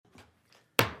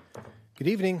Good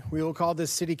evening. We will call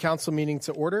this City Council meeting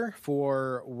to order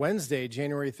for Wednesday,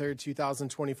 January 3rd,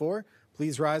 2024.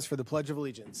 Please rise for the Pledge of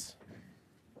Allegiance.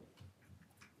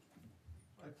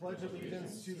 I pledge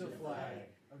allegiance to the flag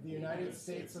of the United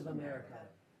States of America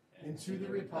and to the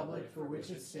republic for which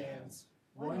it stands,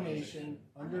 one nation,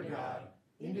 under God,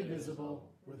 indivisible,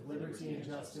 with liberty and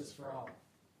justice for all.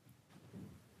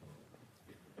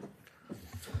 All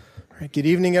right, good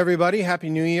evening, everybody.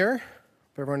 Happy New Year.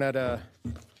 Hope everyone had a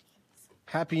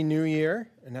happy New Year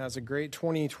and has a great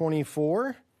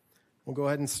 2024. We'll go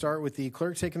ahead and start with the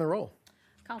clerk taking the roll.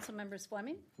 Council members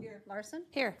Fleming. Here. Larson.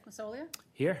 Here. Masolia.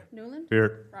 Here. Newland.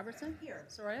 Here. Robertson. Here.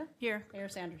 Soroya. Here. Mayor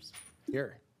Sanders.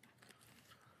 Here.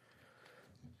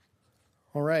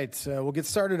 All right, we'll get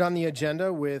started on the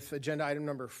agenda with agenda item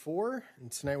number 4.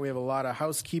 And tonight we have a lot of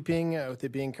housekeeping, with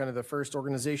it being kind of the first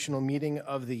organizational meeting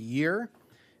of the year.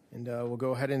 And we'll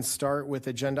go ahead and start with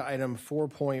agenda item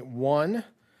 4.1.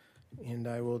 And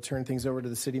I will turn things over to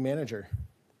the city manager.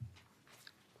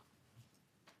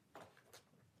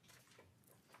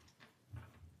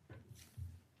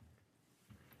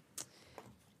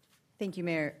 Thank you,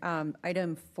 Mayor.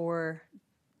 Item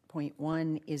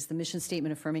 4.1 is the mission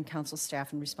statement affirming council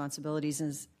staff and responsibilities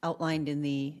as outlined in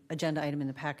the agenda item in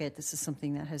the packet. This is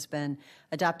something that has been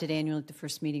adopted annually at the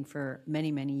first meeting for many,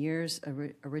 many years,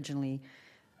 originally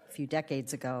a few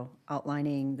decades ago,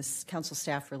 outlining this council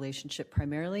staff relationship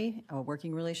primarily, a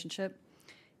working relationship,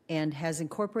 and has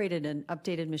incorporated an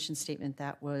updated mission statement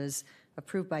that was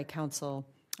approved by council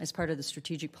as part of the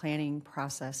strategic planning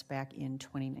process back in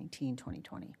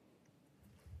 2019-2020.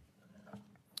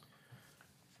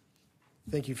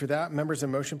 Thank you for that. Members, a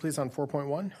motion, please, on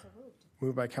 4.1.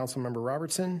 Moved by Councilmember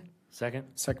Robertson. Second.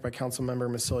 Second by Councilmember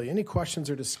Masolia. Any questions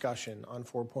or discussion on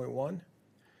 4.1?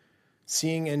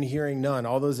 Seeing and hearing none.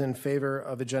 All those in favor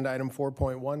of agenda item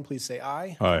 4.1, please say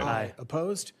aye. Aye. Aye.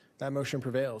 Opposed? That motion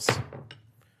prevails.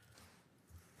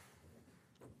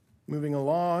 Moving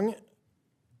along,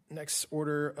 next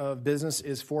order of business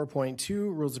is 4.2,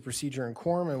 rules of procedure and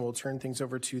quorum, and we'll turn things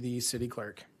over to the city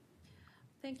clerk.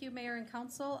 Thank you, Mayor and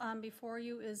Council. Before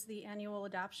you is the annual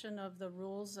adoption of the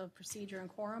rules of procedure and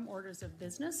quorum, orders of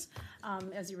business.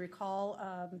 As you recall,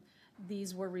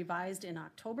 these were revised in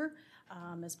October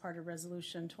as part of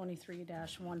Resolution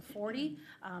 23-140.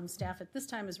 Staff at this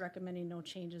time is recommending no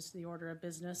changes to the order of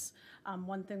business.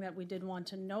 One thing that we did want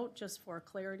to note, just for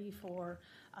clarity for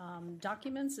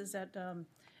documents, is that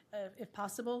if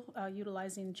possible,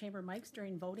 utilizing chamber mics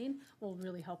during voting will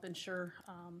really help ensure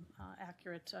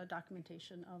accurate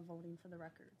documentation of voting for the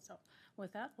record. So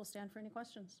with that, we'll stand for any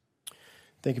questions.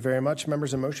 Thank you very much.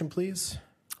 Members, a motion, please.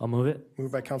 I'll move it.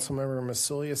 Moved by Councilmember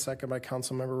Masolia, second by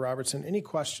Councilmember Robertson. Any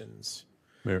questions?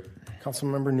 Mayor,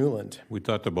 Councilmember Newland. we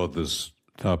talked about this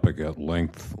topic at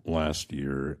length last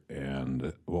year,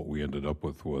 and what we ended up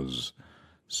with was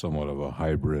somewhat of a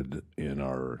hybrid in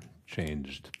our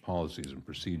changed policies and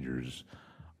procedures.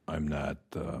 I'm not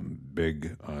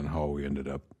big on how we ended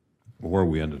up, where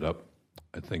we ended up.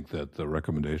 I think that the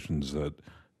recommendations that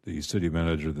the city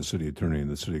manager, the city attorney,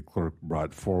 and the city clerk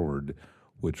brought forward,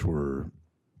 which were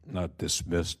not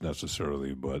dismissed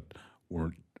necessarily, but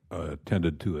weren't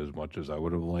attended to as much as I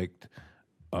would have liked,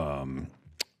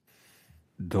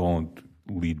 don't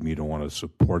lead me to want to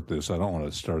support this. I don't want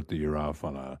to start the year off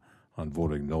on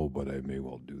voting no, but I may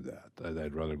well do that.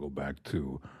 I'd rather go back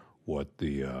to what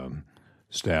the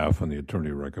staff and the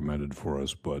attorney recommended for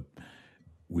us, but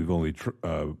we've only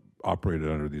operated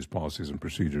under these policies and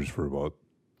procedures for about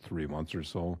 3 months or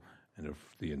so, and if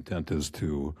the intent is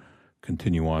to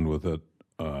continue on with it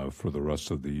for the rest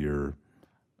of the year,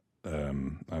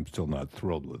 I'm still not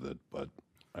thrilled with it, but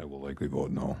I will likely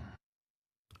vote no.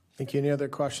 Thank you. Any other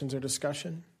questions or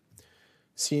discussion?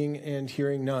 Seeing and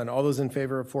hearing none. All those in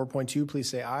favor of 4.2, please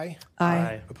say aye.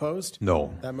 Aye. Opposed?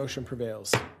 No. That motion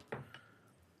prevails.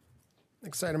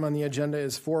 Next item on the agenda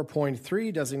is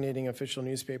 4.3, designating official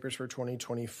newspapers for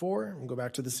 2024. We'll go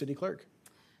back to the city clerk.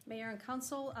 Mayor and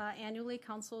Council, annually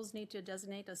councils need to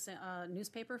designate a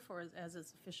newspaper as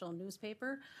its official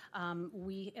newspaper.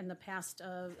 We, in the past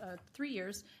 3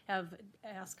 years, have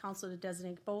asked council to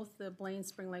designate both the Blaine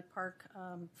Spring Lake Park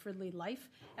Fridley Life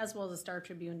as well as the Star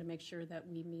Tribune to make sure that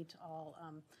we meet all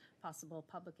possible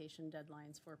publication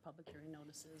deadlines for public hearing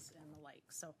notices and the like.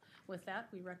 So with that,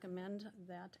 we recommend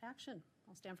that action.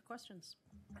 I'll stand for questions.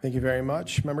 Thank you very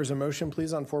much. Members, a motion,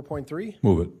 please, on 4.3.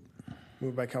 Move it.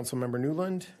 Moved by Councilmember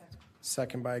Newland,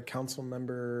 second by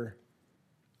Councilmember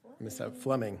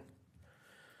Fleming.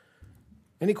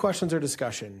 Any questions or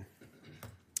discussion?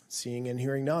 Seeing and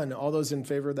hearing none. All those in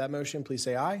favor of that motion, please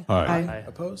say aye. Aye. Aye.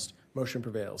 Opposed? Motion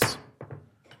prevails.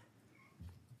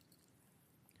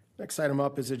 Next item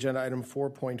up is agenda item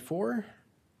 4.4.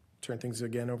 Turn things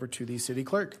again over to the city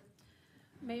clerk.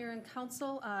 Mayor and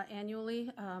council,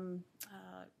 annually,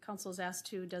 council is asked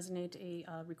to designate a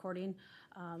recording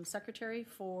secretary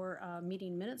for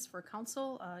meeting minutes for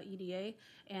council, EDA,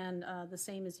 and the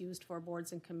same is used for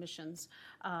boards and commissions.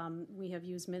 We have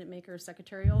used Minute Maker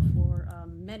Secretarial for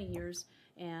many years,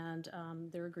 and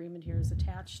their agreement here is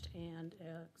attached, and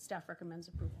staff recommends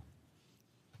approval.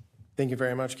 Thank you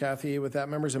very much, Kathy. With that,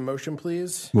 members, a motion,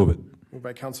 please. Move it. Moved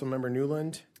by Councilmember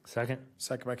Newland. Second.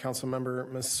 Second by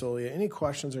Councilmember Massolia. Any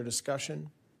questions or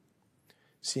discussion?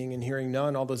 Seeing and hearing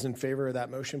none, all those in favor of that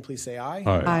motion, please say aye.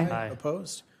 Aye. Aye.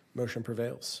 Opposed? Motion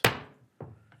prevails.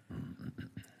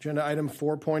 Agenda item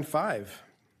 4.5,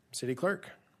 City Clerk.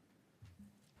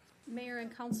 Mayor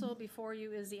and council, before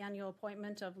you is the annual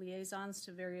appointment of liaisons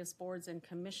to various boards and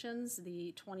commissions.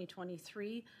 The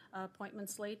 2023 appointment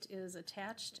slate is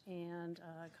attached, and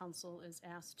council is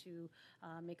asked to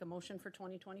make a motion for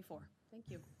 2024. Thank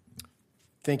you.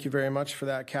 Thank you very much for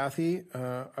that, Kathy.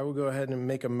 I will go ahead and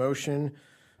make a motion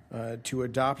to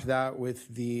adopt that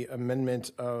with the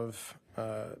amendment of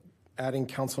adding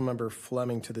Councilmember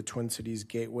Fleming to the Twin Cities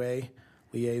Gateway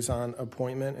liaison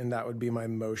appointment, and that would be my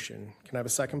motion. Can I have a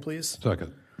second, please?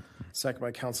 Second. Second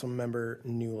by Councilmember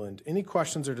Newland. Any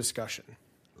questions or discussion?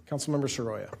 Councilmember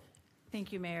Soroya.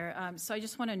 Thank you, Mayor. So I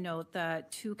just want to note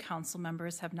that 2 council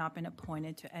members have not been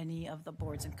appointed to any of the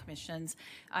boards and commissions.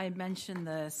 I mentioned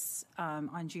this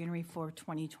on January 4,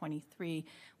 2023,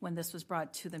 when this was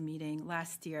brought to the meeting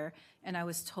last year, and I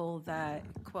was told that,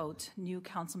 quote, new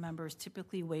council members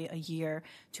typically wait a year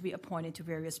to be appointed to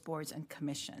various boards and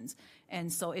commissions.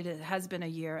 And so it has been a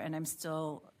year, and I'm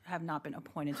still have not been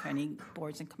appointed to any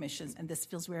boards and commissions, and this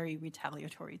feels very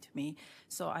retaliatory to me.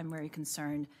 So I'm very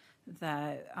concerned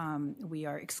that we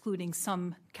are excluding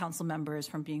some council members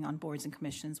from being on boards and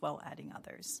commissions while adding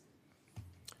others.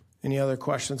 Any other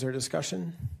questions or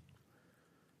discussion?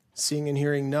 Seeing and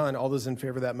hearing none, all those in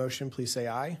favor of that motion, please say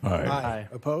aye. Aye. Aye.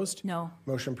 Opposed? No.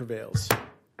 Motion prevails.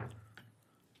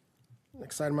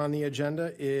 Next item on the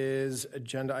agenda is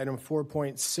agenda item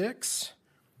 4.6,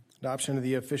 adoption of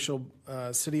the official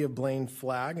City of Blaine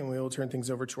flag, and we will turn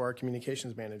things over to our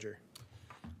communications manager.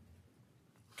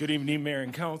 Good evening, Mayor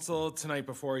and Council. Tonight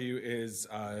before you is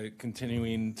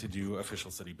continuing to do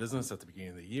official city business at the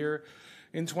beginning of the year.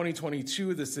 In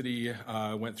 2022, the city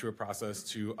went through a process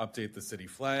to update the city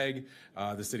flag.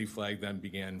 The city flag then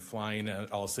began flying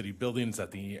at all city buildings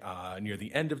at the near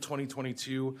the end of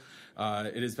 2022.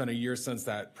 It has been a year since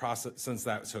that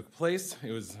took place.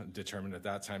 It was determined at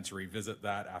that time to revisit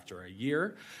that after a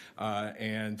year,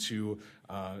 and to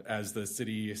as the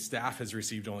city staff has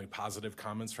received only positive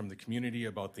comments from the community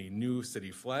about the new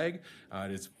city flag.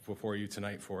 It is before you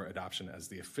tonight for adoption as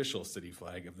the official city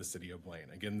flag of the city of Blaine.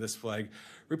 Again, this flag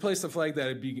replaced the flag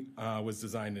that was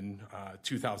designed in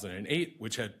 2008,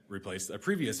 which had replaced a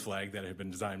previous flag that had been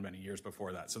designed many years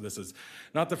before that. So this is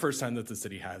not the first time that the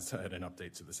city has had an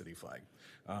update to the city flag.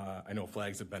 I know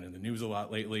flags have been in the news a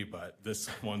lot lately, but this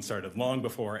one started long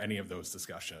before any of those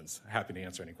discussions. Happy to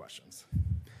answer any questions.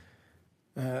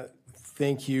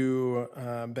 Thank you,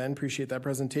 Ben. Appreciate that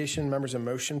presentation. Members, a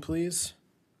motion, please.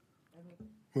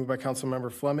 Moved by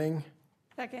Councilmember Fleming.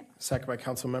 Second. Second by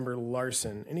Councilmember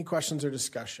Larson. Any questions or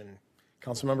discussion?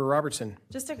 Councilmember Robertson.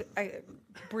 Just a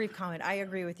brief comment. I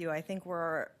agree with you. I think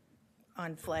we're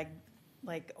on flag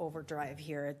overdrive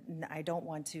here. I don't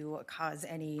want to cause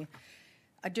any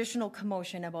additional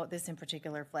commotion about this in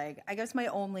particular flag. I guess my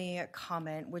only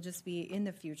comment would just be in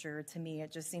the future, to me,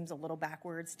 it just seems a little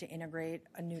backwards to integrate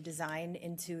a new design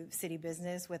into city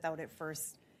business without it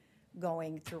first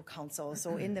going through council.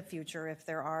 So in the future, if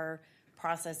there are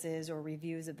processes or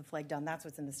reviews of the flag done, that's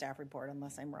what's in the staff report,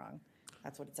 unless I'm wrong.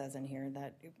 That's what it says in here,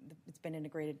 that it's been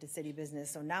integrated to city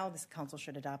business. So now this council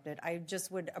should adopt it. I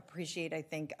just would appreciate, I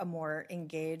think, a more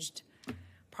engaged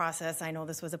process. I know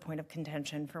this was a point of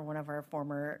contention for one of our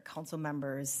former council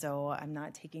members, so I'm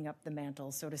not taking up the mantle,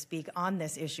 so to speak, on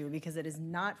this issue because it is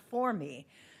not for me.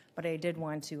 But I did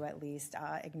want to at least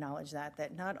acknowledge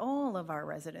that not all of our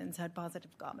residents had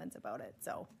positive comments about it.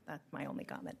 So that's my only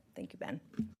comment. Thank you, Ben.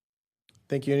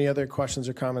 Thank you. Any other questions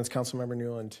or comments? Councilmember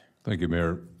Newland. Thank you,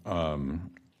 Mayor.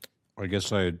 I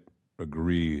guess I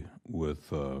agree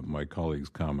with my colleagues'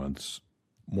 comments.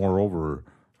 Moreover,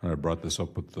 and I brought this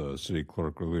up with the city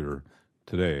clerk earlier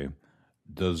today,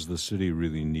 does the city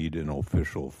really need an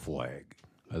official flag?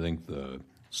 I think the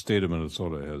state of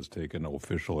Minnesota has taken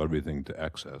official everything to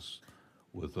excess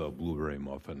with a blueberry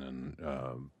muffin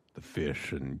and the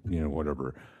fish and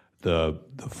whatever. The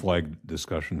flag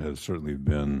discussion has certainly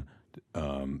been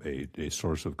a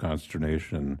source of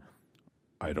consternation.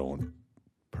 I don't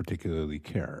particularly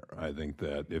care. I think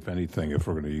that, if anything, if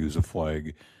we're going to use a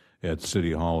flag at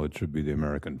City Hall, it should be the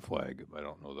American flag. I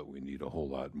don't know that we need a whole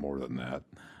lot more than that.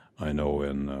 I know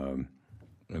in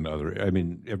other, I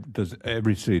mean,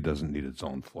 every city doesn't need its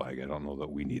own flag. I don't know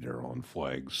that we need our own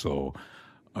flag, so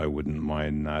I wouldn't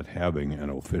mind not having an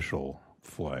official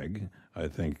flag. I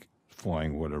think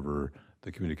flying whatever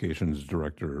the communications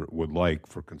director would like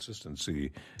for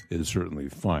consistency is certainly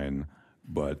fine,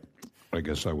 but I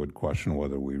guess I would question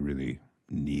whether we really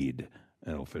need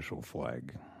an official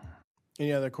flag.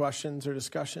 Any other questions or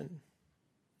discussion?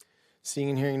 Seeing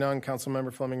and hearing none,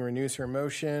 Councilmember Fleming renews her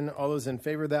motion. All those in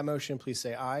favor of that motion, please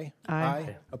say aye.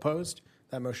 Aye. Opposed?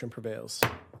 That motion prevails.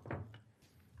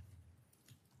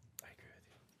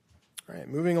 All right,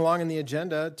 moving along in the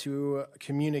agenda to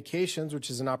communications, which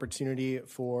is an opportunity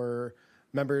for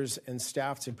members and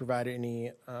staff to provide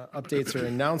any updates or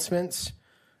announcements.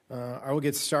 I will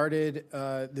get started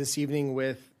this evening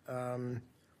with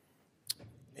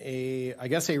a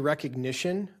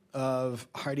recognition of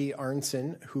Heidi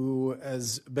Arnson, who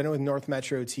has been with North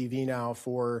Metro TV now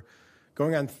for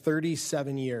going on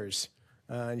 37 years.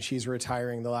 And she's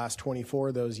retiring the last 24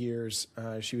 of those years.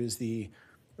 She was the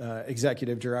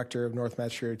executive director of North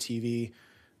Metro TV.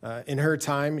 In her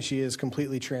time, she has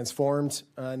completely transformed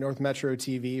North Metro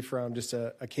TV from just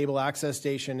a cable access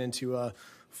station into a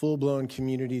full-blown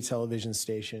community television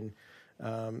station.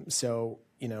 So,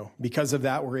 because of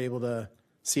that, we're able to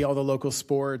see all the local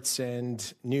sports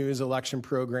and news, election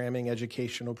programming,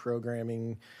 educational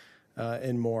programming,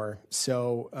 and more.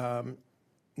 So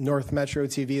North Metro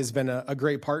TV has been a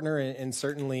great partner and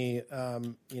certainly,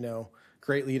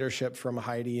 great leadership from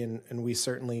Heidi, and we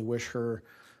certainly wish her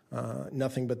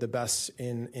nothing but the best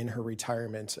in her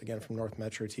retirement, again, from North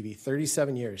Metro TV.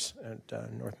 37 years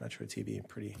at North Metro TV,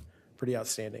 pretty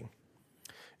outstanding.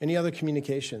 Any other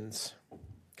communications?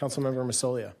 Councilmember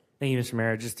Masolia. Thank you, Mr.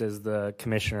 Mayor. Just as the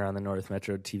commissioner on the North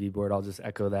Metro TV board, I'll just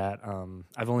echo that.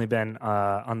 I've only been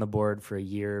on the board for a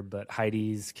year, but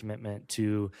Heidi's commitment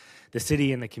to the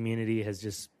city and the community has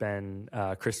just been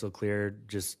crystal clear.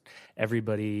 Just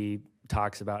everybody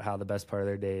talks about how the best part of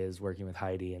their day is working with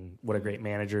Heidi and what a great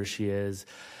manager she is.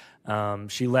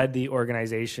 She led the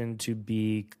organization to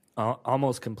be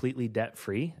almost completely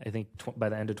debt-free. I think by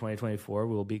the end of 2024,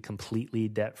 we will be completely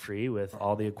debt-free with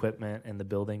all the equipment and the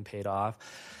building paid off.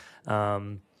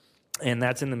 And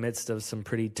that's in the midst of some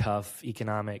pretty tough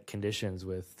economic conditions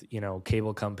with,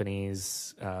 cable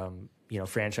companies,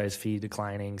 franchise fee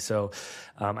declining. So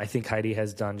I think Heidi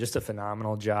has done just a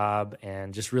phenomenal job,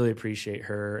 and just really appreciate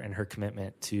her and her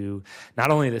commitment to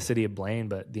not only the city of Blaine,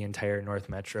 but the entire North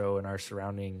Metro and our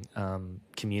surrounding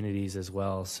communities as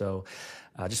well. So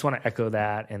I just want to echo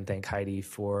that and thank Heidi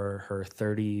for her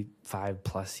 35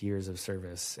 plus years of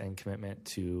service and commitment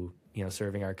to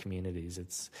serving our communities.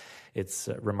 It's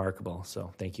remarkable.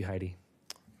 So thank you, Heidi.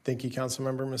 Thank you,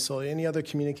 Councilmember Masolia. Any other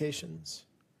communications?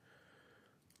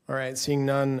 All right, seeing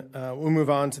none, we'll move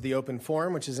on to the open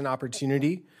forum, which is an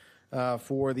opportunity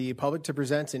for the public to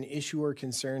present an issue or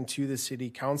concern to the City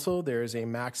Council. There is a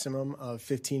maximum of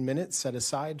 15 minutes set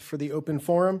aside for the open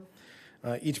forum.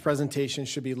 Each presentation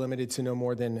should be limited to no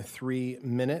more than 3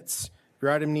 minutes. If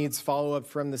your item needs follow-up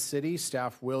from the city,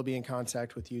 staff will be in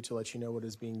contact with you to let you know what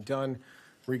is being done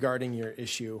regarding your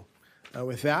issue.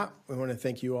 With that, we want to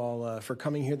thank you all for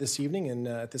coming here this evening, and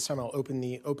at this time I'll open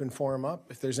the open forum up.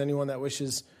 If there's anyone that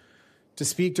wishes to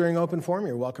speak during open forum,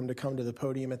 you're welcome to come to the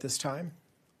podium at this time.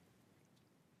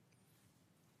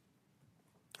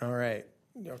 All right.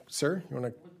 Sir, you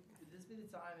want to... Would this be the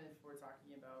time if we're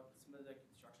talking about some of the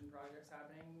construction projects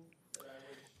happening?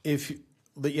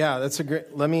 That's a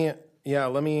great...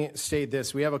 Let me state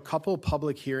this. We have a couple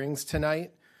public hearings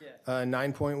tonight,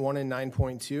 9.1 and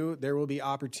 9.2. There will be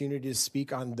opportunity to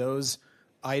speak on those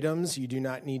items. You do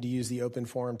not need to use the open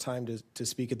forum time to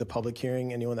speak at the public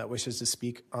hearing. Anyone that wishes to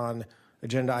speak on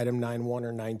agenda item 9.1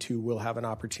 or 9.2 will have an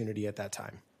opportunity at that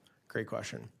time. Great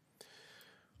question.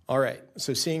 All right,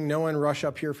 so seeing no one rush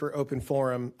up here for open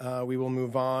forum, we will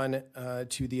move on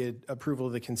to the approval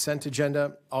of the consent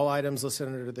agenda. All items listed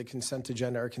under the consent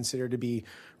agenda are considered to be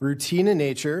routine in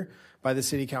nature by the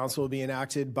City Council, will be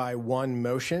enacted by one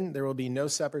motion. There will be no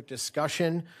separate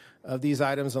discussion of these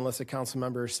items unless a council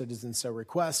member or citizen so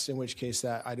requests, in which case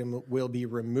that item will be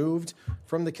removed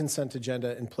from the consent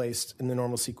agenda and placed in the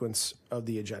normal sequence of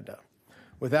the agenda.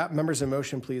 With that, members, a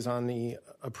motion, please, on the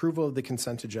approval of the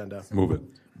consent agenda. Move it.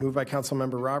 Moved by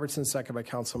Councilmember Robertson, second by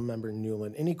Councilmember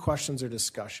Newland. Any questions or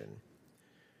discussion?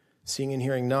 Seeing and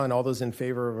hearing none, all those in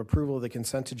favor of approval of the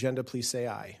consent agenda, please say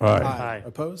aye. Aye. Aye.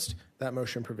 Opposed? That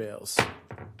motion prevails.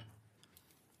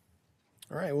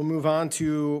 All right, we'll move on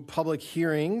to public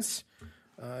hearings.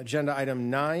 Agenda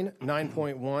item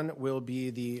 9.1 will be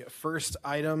the first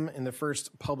item in the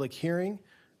first public hearing.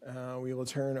 We will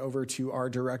turn over to our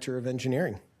Director of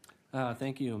Engineering.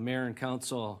 Thank you, Mayor and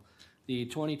Council. The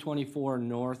 2024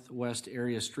 Northwest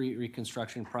Area Street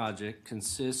Reconstruction Project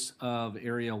consists of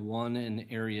Area 1 and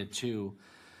Area 2.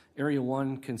 Area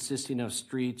 1 consisting of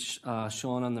streets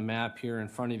shown on the map here in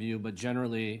front of you, but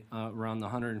generally around the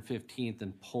 115th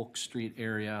and Polk Street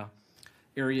area.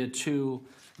 Area 2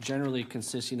 generally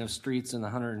consisting of streets in the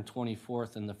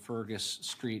 124th and the Fergus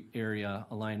Street area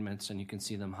alignments, and you can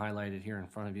see them highlighted here in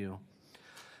front of you.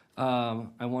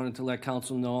 I wanted to let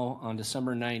council know on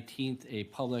December 19th, a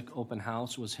public open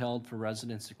house was held for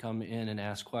residents to come in and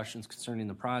ask questions concerning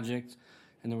the project,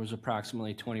 and there was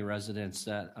approximately 20 residents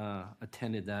that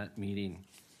attended that meeting.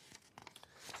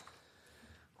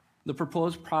 The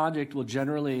proposed project will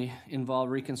generally involve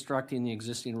reconstructing the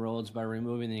existing roads by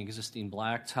removing the existing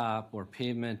blacktop or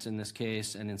pavement in this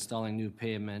case and installing new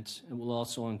pavement. It will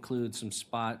also include some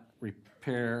spot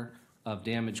repair of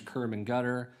damaged curb and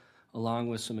gutter, along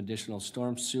with some additional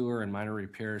storm sewer and minor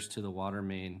repairs to the water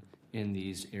main in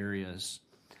these areas.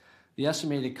 The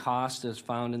estimated cost as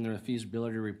found in the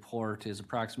feasibility report is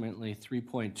approximately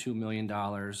 $3.2 million,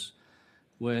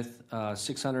 with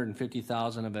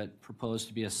 $650,000 of it proposed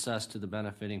to be assessed to the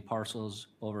benefiting parcels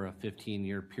over a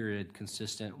 15-year period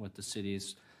consistent with the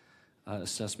city's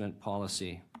assessment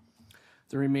policy.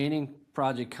 The remaining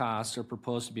project costs are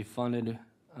proposed to be funded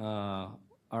are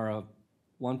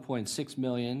 $1.6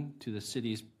 million to the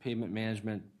city's pavement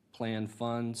management plan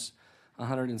funds,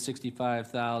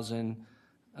 $165,000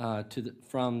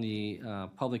 from the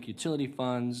public utility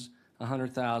funds,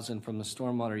 $100,000 from the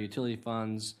stormwater utility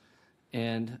funds,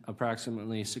 and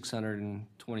approximately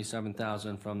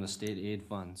 $627,000 from the state aid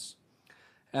funds.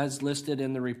 As listed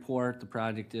in the report, the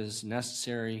project is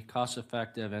necessary,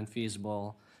 cost-effective, and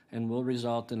feasible, and will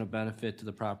result in a benefit to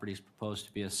the properties proposed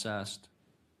to be assessed.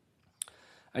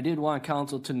 I did want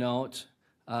council to note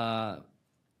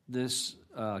this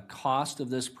cost of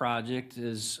this project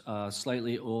is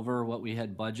slightly over what we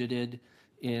had budgeted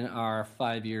in our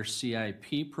 5-year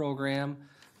CIP program.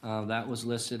 That was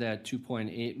listed at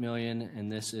 $2.8 million,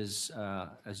 and this is,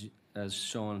 as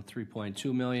shown,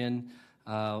 $3.2 million.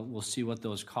 We'll see what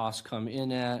those costs come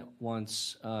in at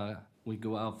once we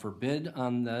go out for bid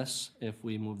on this, if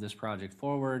we move this project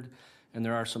forward, and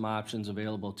there are some options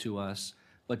available to us.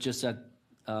 But just that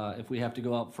if we have to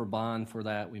go out for bond for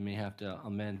that, we may have to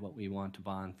amend what we want to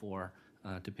bond for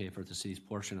to pay for the city's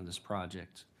portion of this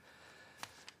project.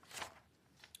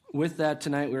 With that,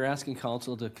 tonight we're asking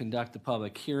council to conduct a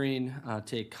public hearing,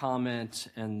 take comment,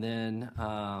 and then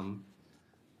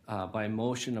by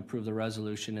motion approve the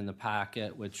resolution in the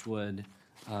packet, which would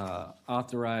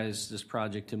authorize this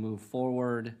project to move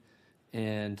forward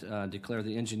and declare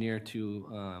the engineer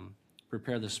to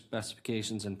prepare the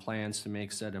specifications and plans to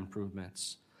make said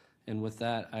improvements. And with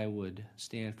that, I would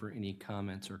stand for any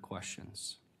comments or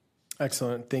questions.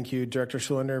 Excellent. Thank you, Director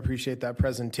Schluender. Appreciate that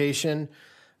presentation.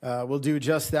 We'll do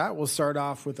just that. We'll start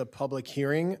off with a public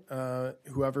hearing.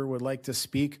 Whoever would like to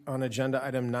speak on agenda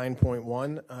item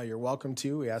 9.1, you're welcome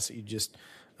to. We ask that you just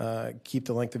keep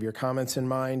the length of your comments in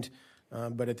mind.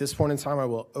 But at this point in time, I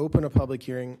will open a public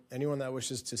hearing. Anyone that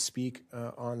wishes to speak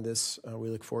on this, we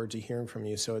look forward to hearing from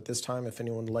you. So at this time, if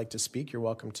anyone would like to speak, you're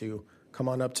welcome to come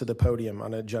on up to the podium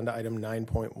on agenda item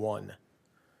 9.1.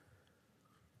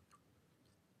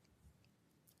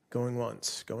 Going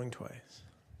once, going twice.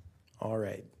 All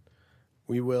right.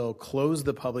 We will close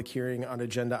the public hearing on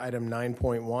agenda item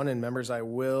 9.1. And members, I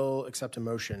will accept a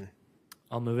motion.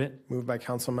 I'll move it. Moved by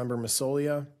Councilmember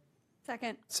Masolia.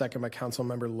 Second. Second by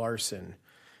Councilmember Larson.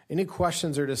 Any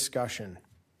questions or discussion?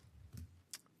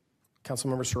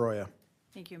 Councilmember Soroya.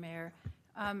 Thank you, Mayor.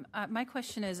 My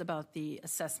question is about the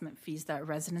assessment fees that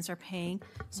residents are paying.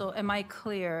 So am I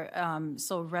clear?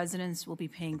 So residents will be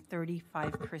paying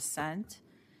 35%.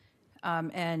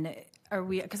 And are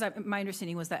we, because my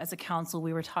understanding was that as a council,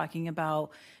 we were talking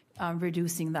about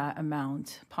reducing that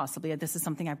amount possibly. This is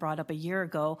something I brought up a year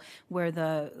ago where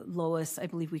the lowest I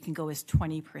believe we can go is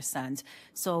 20%.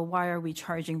 So why are we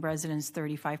charging residents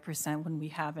 35% when we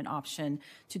have an option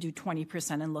to do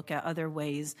 20% and look at other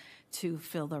ways to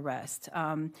fill the rest?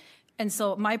 And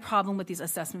so my problem with these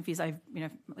assessment fees, I've,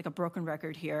 like a broken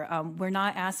record here. We're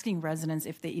not asking residents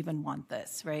if they even want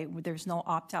this, right? There's no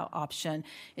opt-out option.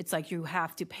 It's like you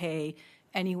have to pay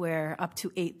anywhere up to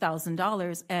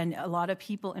 $8,000. And a lot of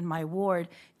people in my ward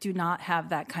do not have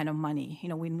that kind of money. You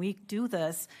know, when we do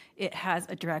this, it has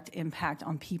a direct impact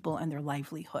on people and their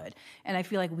livelihood. And I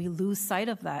feel like we lose sight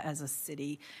of that as a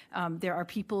city. There are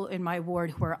people in my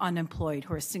ward who are unemployed,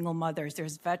 who are single mothers,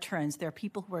 there's veterans, there are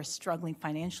people who are struggling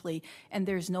financially, and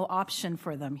there's no option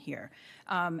for them here.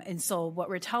 And so what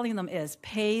we're telling them is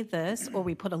pay this or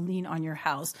we put a lien on your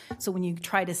house. So when you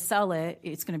try to sell it,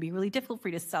 it's going to be really difficult for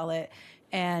you to sell it,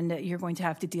 and you're going to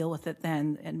have to deal with it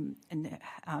then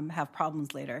and have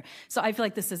problems later. So I feel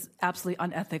like this is absolutely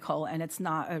unethical, and it's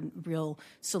not a real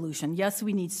solution. Yes,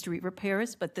 we need street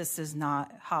repairs, but this is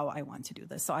not how I want to do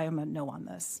this. So I am a no on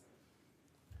this.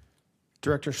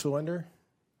 Director Schluender?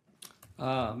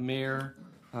 Mayor,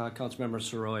 Councilmember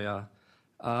Soroya,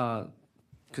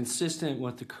 consistent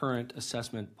with the current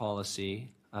assessment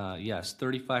policy, yes,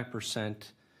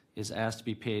 35% is asked to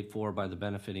be paid for by the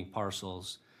benefiting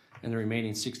parcels, and the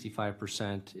remaining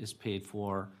 65% is paid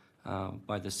for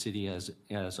by the city as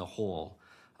a whole.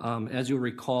 As you'll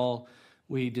recall,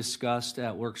 we discussed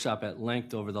at workshop at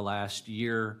length over the last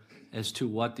year as to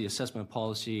what the assessment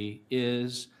policy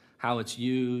is, how it's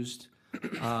used,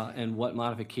 and what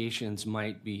modifications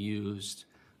might be used.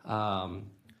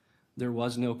 There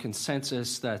was no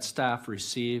consensus that staff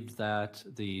received that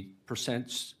the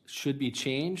percent should be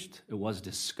changed. It was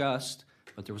discussed,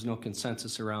 but there was no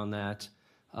consensus around that.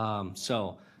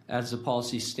 So as the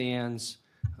policy stands,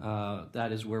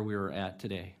 that is where we were at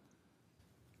today.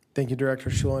 Thank you, Director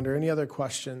Schluender. Any other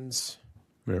questions?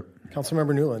 Mayor.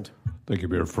 Councilmember Newland. Thank you,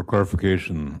 Mayor. For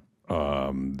clarification,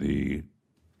 the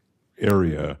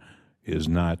area is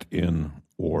not in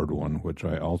Ward 1, which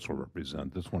I also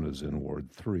represent. This one is in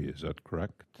Ward 3. Is that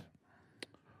correct?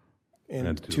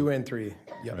 And 2 and 3.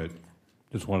 Yep. Right.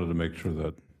 Just wanted to make sure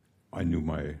that I knew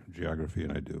my geography,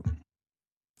 and I do.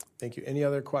 Thank you. Any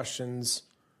other questions?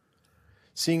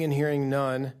 Seeing and hearing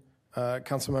none,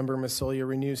 Councilmember Masolia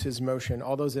renews his motion.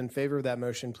 All those in favor of that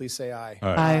motion, please say aye.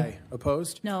 Aye.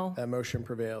 Opposed? No. That motion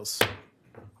prevails.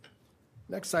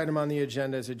 Next item on the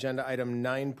agenda is agenda item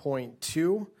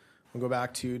 9.2. We'll go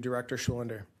back to Director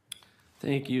Schluender.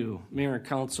 Thank you. Mayor and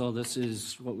Council, this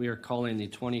is what we are calling the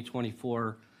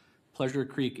 2024 Pleasure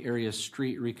Creek Area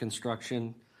Street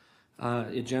Reconstruction.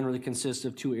 It generally consists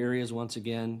of two areas once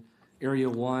again. Area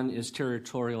 1 is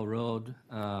Territorial Road,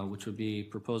 which would be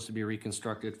proposed to be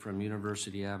reconstructed from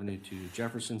University Avenue to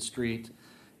Jefferson Street.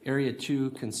 Area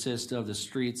 2 consists of the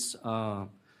streets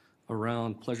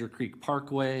around Pleasure Creek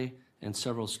Parkway and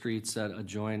several streets that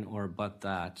adjoin or abut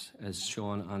that, as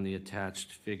shown on the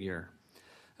attached figure.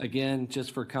 Again,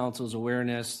 just for council's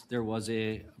awareness, there was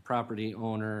a property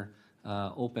owner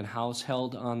open house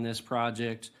held on this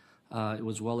project. It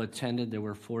was well attended. There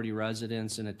were 40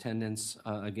 residents in attendance.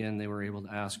 Again, they were able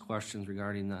to ask questions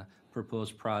regarding the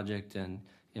proposed project and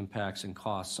impacts and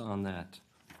costs on that.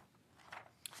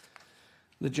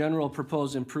 The general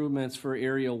proposed improvements for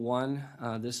Area 1,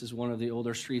 this is one of the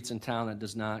older streets in town that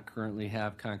does not currently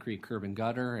have concrete curb and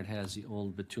gutter. It has the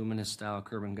old bituminous style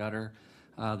curb and gutter.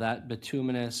 That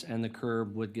bituminous and the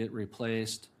curb would get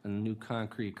replaced, and a new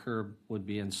concrete curb would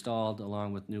be installed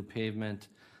along with new pavement,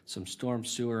 some storm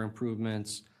sewer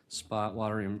improvements, spot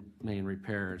water main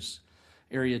repairs.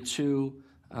 Area 2,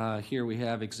 here we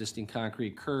have existing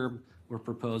concrete curb. We're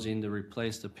proposing to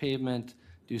replace the pavement,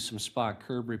 do some spot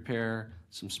curb repair,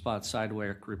 some spot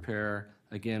sidewalk repair,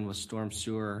 again with storm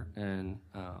sewer and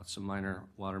some minor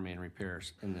water main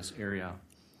repairs in this area.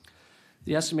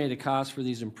 The estimated cost for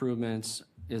these improvements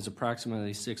is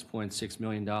approximately $6.6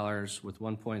 million, with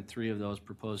 1.3 of those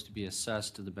proposed to be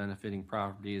assessed to the benefiting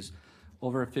properties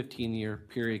over a 15-year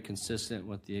period consistent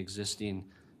with the existing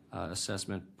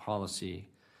assessment policy.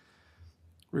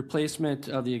 Replacement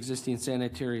of the existing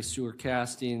sanitary sewer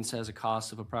castings has a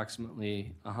cost of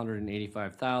approximately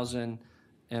 $185,000,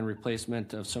 and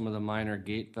replacement of some of the minor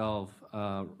gate valve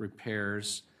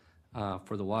repairs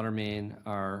for the water main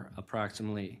are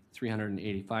approximately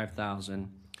 $385,000.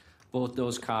 Both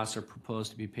those costs are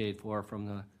proposed to be paid for from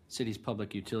the city's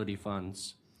public utility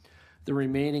funds. The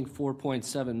remaining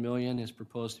 $4.7 million is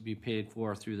proposed to be paid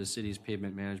for through the city's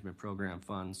pavement management program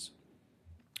funds.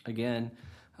 Again,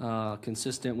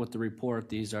 consistent with the report,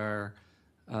 these are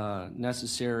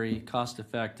necessary,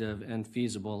 cost-effective, and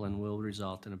feasible, and will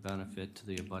result in a benefit to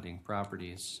the abutting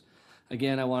properties.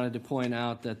 Again, I wanted to point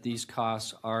out that these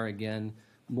costs are, again,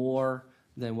 more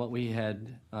than what we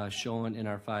had shown in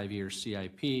our 5-year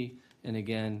CIP, and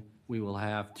again, we will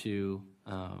have to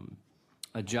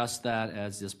adjust that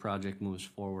as this project moves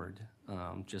forward,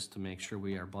 just to make sure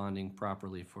we are bonding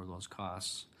properly for those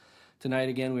costs. Tonight,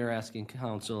 again, we are asking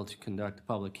council to conduct a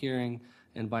public hearing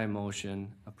and by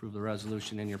motion, approve the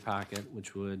resolution in your packet,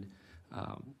 which would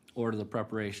order the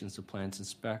preparations of plans and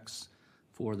specs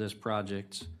for this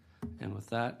project. And with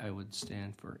that, I would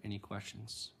stand for any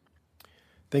questions.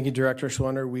 Thank you, Director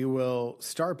Schlunder. We will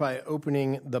start by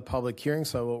opening the public hearing.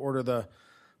 So I will order the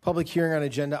public hearing on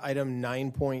agenda item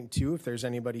 9.2. If there's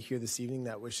anybody here this evening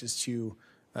that wishes to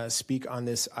speak on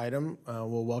this item,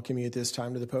 we'll welcome you at this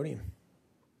time to the podium.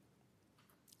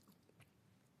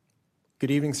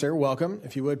 Good evening, sir. Welcome.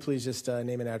 If you would, please just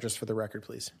name and address for the record,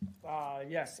 please.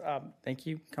 Yes, thank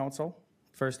you, Council.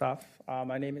 First off,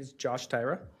 my name is Josh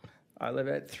Tyra. I live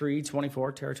at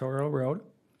 324 Territorial Road.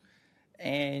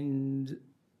 And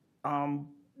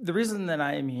the reason that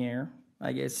I am here,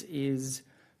 I guess, is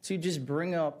to just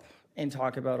bring up and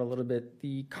talk about a little bit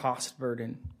the cost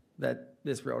burden that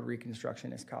this road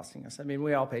reconstruction is costing us. I mean,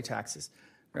 we all pay taxes,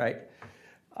 right?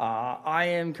 I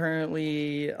am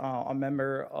currently a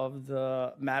member of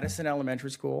the Madison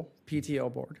Elementary School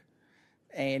PTO board,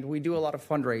 and we do a lot of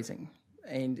fundraising.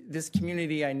 And this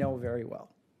community I know very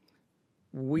well.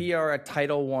 We are a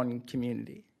Title I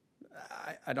community.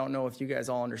 I don't know if you guys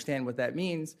all understand what that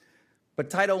means, but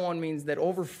Title I means that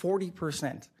over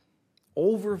 40%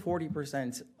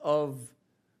 of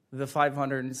the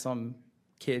 500 and some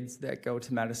kids that go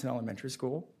to Madison Elementary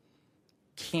School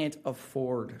can't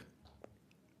afford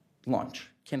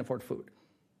lunch, can't afford food.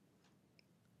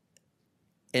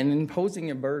 And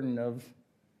imposing a burden of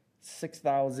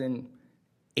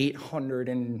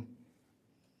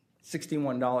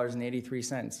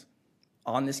 $6,861.83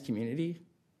 on this community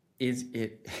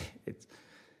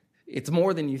it's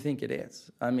more than you think it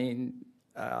is. I mean,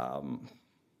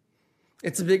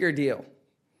 it's a bigger deal.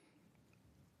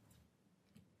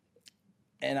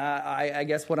 And I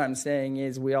guess what I'm saying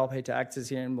is we all pay taxes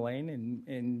here in Blaine,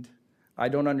 and I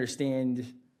don't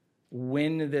understand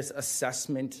when this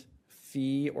assessment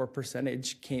fee or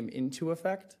percentage came into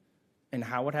effect and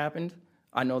how it happened.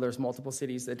 I know there's multiple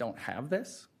cities that don't have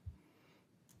this.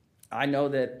 I know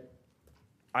that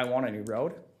I want a new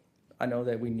road. I know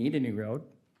that we need a new road.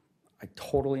 I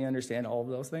totally understand all of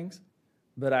those things,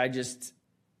 but I just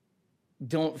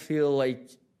don't feel like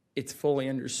it's fully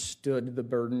understood the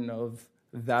burden of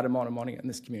that amount of money in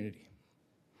this community.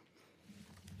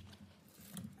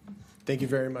 Thank you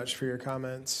very much for your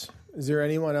comments. Is there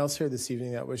anyone else here this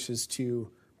evening that wishes to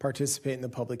participate in the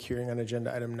public hearing on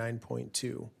agenda item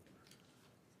 9.2?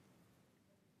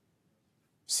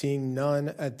 Seeing none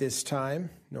at this time,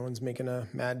 no one's making a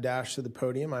mad dash to the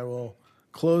podium, I will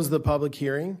close the public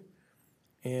hearing.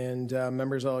 And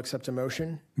members, I'll accept a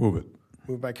motion. Move it.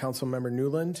 Moved by Councilmember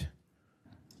Newland,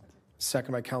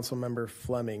 second by Councilmember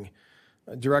Fleming.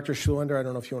 Director Schulander, I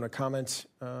don't know if you want to comment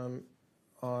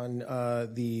on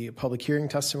the public hearing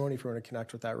testimony, if you want to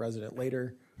connect with that resident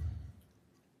later.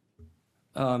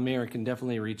 Mayor can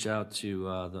definitely reach out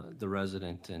to the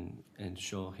resident and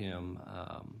show him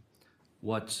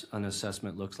what an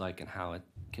assessment looks like and how it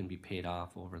can be paid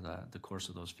off over the course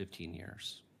of those 15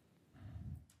 years.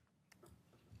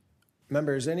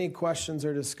 Members, any questions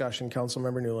or discussion?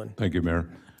 Councilmember Newland. Thank you, Mayor.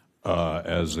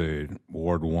 As a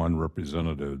Ward 1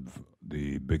 representative,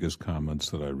 the biggest comments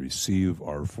that I receive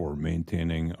are for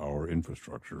maintaining our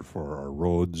infrastructure, for our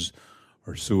roads,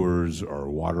 our sewers, our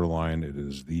water line. It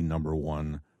is the number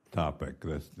one topic.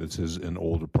 This is an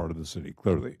older part of the city,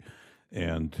 clearly.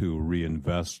 And to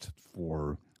reinvest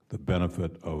for the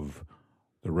benefit of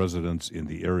the residents in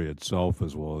the area itself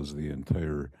as well as the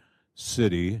entire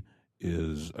city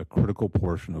is a critical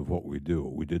portion of what we do.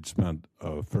 We did spend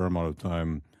a fair amount of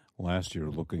time last year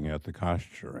looking at the cost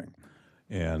sharing,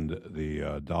 and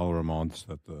the dollar amounts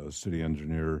that the city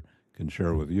engineer can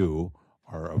share with you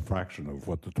are a fraction of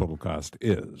what the total cost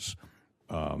is.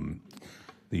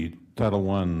 The Title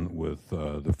I with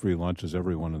the free lunches,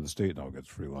 everyone in the state now gets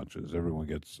free lunches. Everyone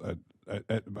gets,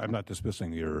 I'm not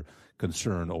dismissing your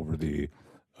concern over the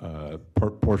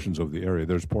portions of the area.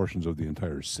 There's portions of the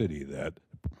entire city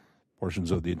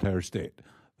portions of the entire state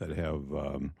that have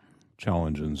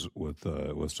challenges with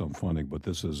some funding, but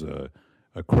this is a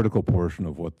critical portion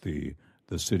of what the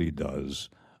city does,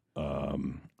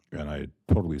 and I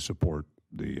totally support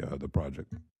the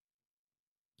project.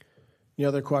 Any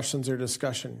other questions or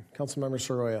discussion? Councilmember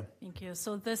Soroya. Thank you.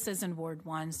 So this is in Ward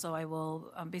 1, so I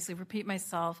will basically repeat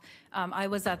myself. I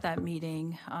was at that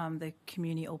meeting, the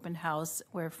community open house,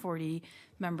 where 40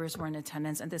 members were in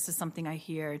attendance, and this is something I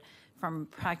heard from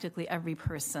practically every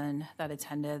person that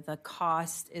attended. The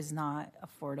cost is not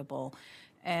affordable.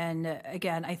 And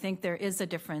again, I think there is a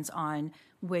difference on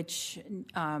which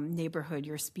neighborhood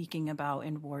you're speaking about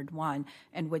in Ward 1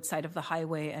 and which side of the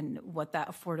highway and what that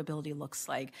affordability looks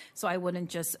like. So I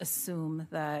wouldn't just assume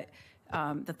that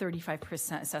the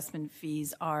 35% assessment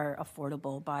fees are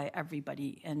affordable by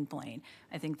everybody in Blaine.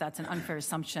 I think that's an unfair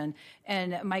assumption.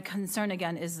 And my concern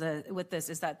again is that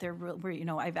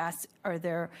I've asked, are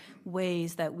there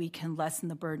ways that we can lessen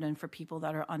the burden for people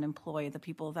that are unemployed, the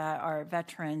people that are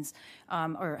veterans,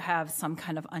 or have some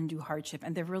kind of undue hardship?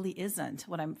 And there really isn't.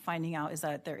 What I'm finding out is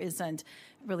that there isn't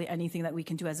really anything that we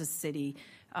can do as a city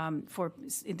for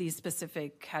these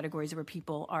specific categories where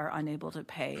people are unable to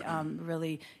pay.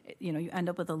 Really, you end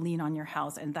up with a lien on your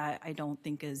house, and that I don't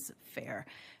think is fair.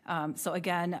 So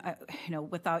again,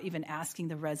 without even asking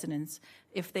the residents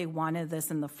if they wanted this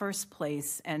in the first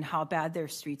place and how bad their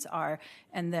streets are,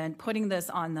 and then putting this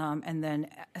on them and then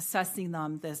assessing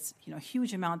them this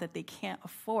huge amount that they can't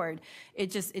afford,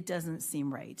 it doesn't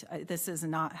seem right. This is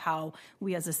not how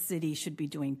we as a city should be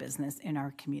doing business in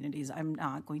our communities. I'm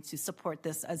not going to support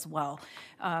this as well.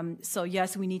 So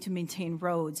yes, we need to maintain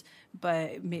roads,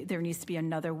 but there needs to be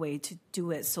another way to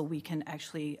do it so we can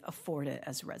actually afford it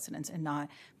as residents and not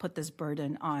put this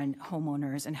burden on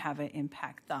homeowners and have it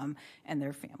impact them and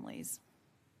their families.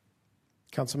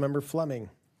 Councilmember Fleming.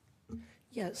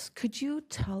 Yes, could you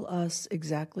tell us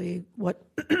exactly what,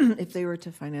 if they were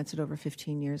to finance it over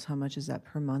 15 years, how much is that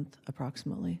per month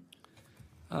approximately?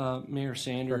 Mayor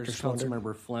Sanders,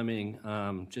 Councilmember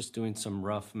Fleming, just doing some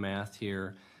rough math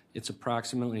here. It's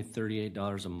approximately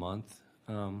 $38 a month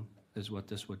is what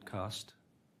this would cost.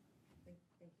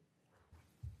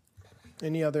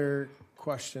 Any other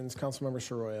questions? Councilmember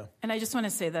Soroya. And I just want to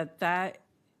say that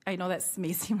I know that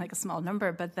may seem like a small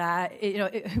number, but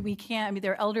we can't. I mean,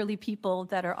 there are elderly people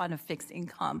that are on a fixed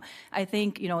income. I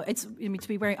think to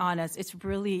be very honest, it's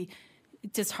really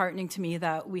disheartening to me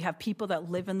that we have people that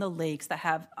live in the lakes that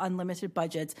have unlimited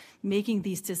budgets making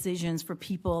these decisions for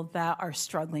people that are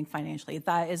struggling financially.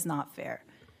 That is not fair.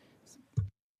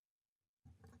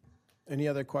 Any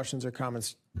other questions or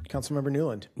comments? Councilmember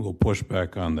Newland. We'll push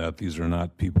back on that. These are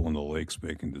not people in the lakes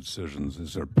making decisions.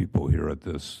 These are people here at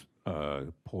this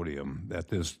podium, at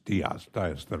this dais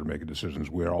that are making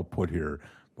decisions. We're all put here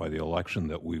by the election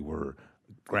that we were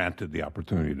granted the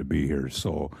opportunity to be here.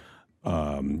 So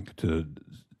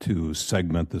to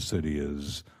segment the city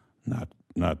is not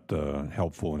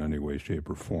helpful in any way, shape,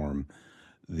 or form.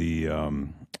 The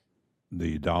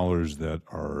dollars that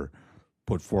are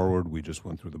put forward, we just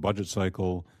went through the budget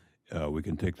cycle. We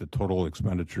can take the total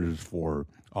expenditures for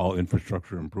all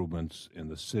infrastructure improvements in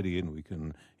the city, and we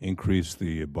can increase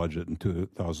the budget in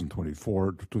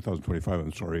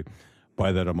 2025,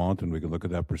 by that amount, and we can look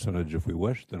at that percentage if we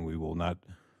wish. Then we will not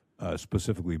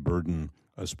specifically burden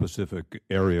a specific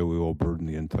area. We will burden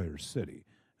the entire city,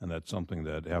 and that's something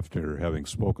that, after having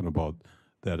spoken about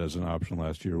that as an option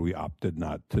last year, we opted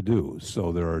not to do.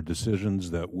 So there are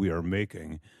decisions that we are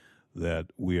making that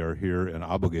we are here and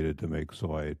obligated to make.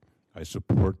 So I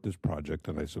support this project,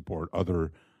 and I support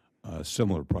other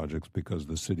similar projects because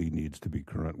the city needs to be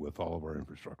current with all of our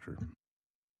infrastructure.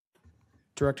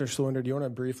 Director Schluender, do you want to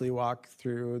briefly walk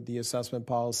through the assessment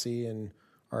policy and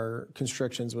our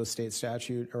constrictions with state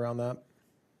statute around that?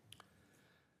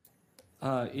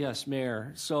 Yes,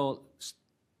 Mayor. So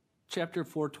Chapter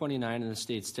 429 in the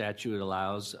state statute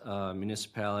allows a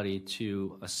municipality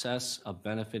to assess a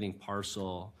benefiting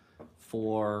parcel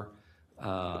for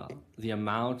the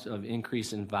amount of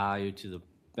increase in value to the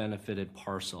benefited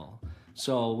parcel.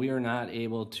 So we are not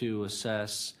able to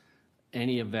assess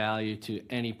any value to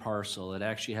any parcel. It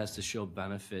actually has to show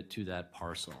benefit to that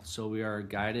parcel. So we are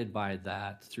guided by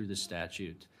that through the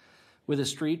statute. With a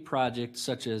street project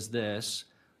such as this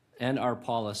and our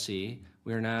policy,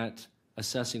 we're not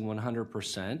assessing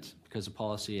 100% because the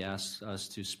policy asks us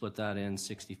to split that in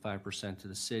 65% to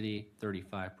the city,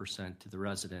 35% to the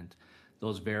resident.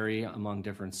 Those vary among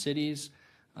different cities.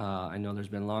 I know there's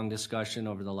been long discussion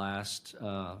over the last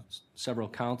several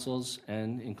councils,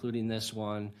 and including this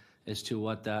one, as to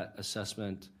what that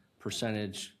assessment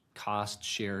percentage cost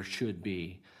share should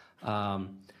be.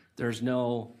 There's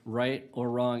no right or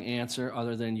wrong answer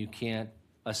other than you can't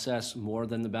assess more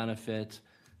than the benefit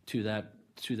to that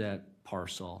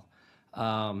parcel.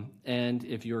 And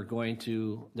if you're going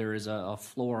to, there is a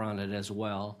floor on it as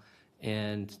well.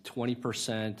 And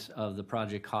 20% of the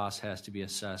project cost has to be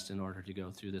assessed in order to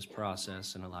go through this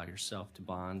process and allow yourself to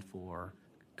bond for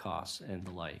costs and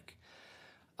the like.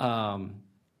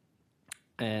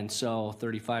 And so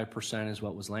 35% is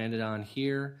what was landed on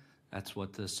here. That's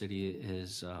what the city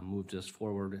has moved us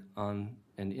forward on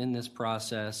and in this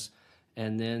process.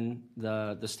 And then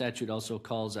the statute also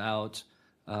calls out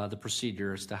the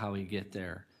procedures to how we get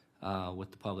there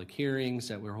with the public hearings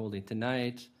that we're holding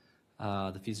tonight,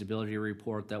 the feasibility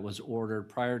report that was ordered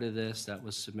prior to this that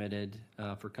was submitted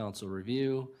for council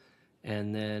review,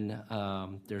 And then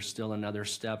there's still another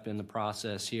step in the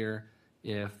process here.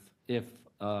 If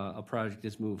a project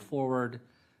is moved forward,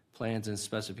 plans and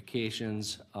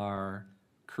specifications are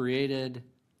created,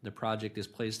 the project is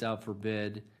placed out for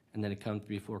bid, and then it comes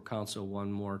before council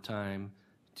one more time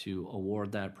to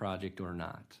award that project or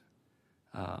not.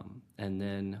 And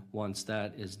then once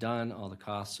that is done, all the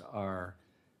costs are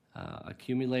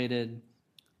accumulated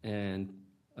and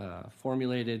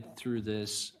formulated through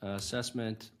this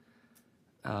assessment,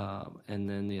 and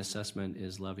then the assessment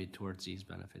is levied towards these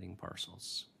benefiting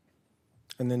parcels.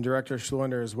 And then Director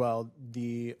Schluender as well,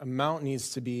 the amount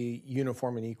needs to be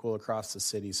uniform and equal across the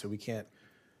city, so we can't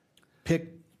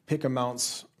pick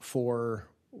amounts for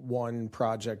one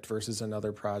project versus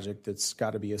another project. It's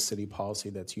got to be a city policy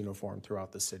that's uniform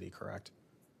throughout the city, correct?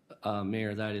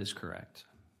 Mayor, that is correct.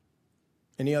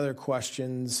 Any other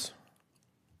questions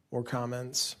or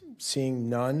comments? Seeing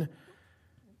none.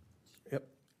 Yep,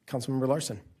 Councilmember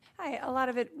Larson. Hi, a lot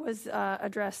of it was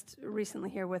addressed recently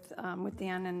here with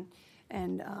Dan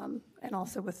and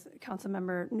also with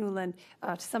Councilmember Newland,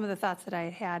 some of the thoughts that I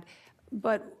had.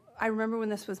 But I remember when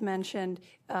this was mentioned,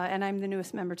 and I'm the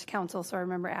newest member to council, so I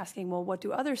remember asking, well, what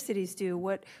do other cities do?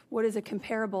 What is a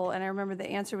comparable? And I remember the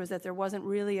answer was that there wasn't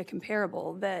really a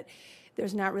comparable, that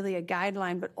there's not really a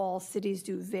guideline, but all cities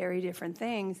do very different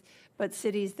things. But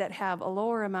cities that have a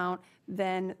lower amount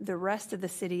than the rest of the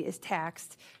city is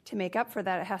taxed. To make up for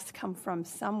that, it has to come from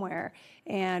somewhere.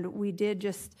 And we did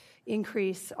just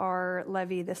increase our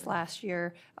levy this last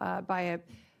year by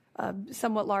a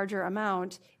somewhat larger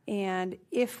amount. And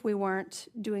if we weren't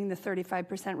doing the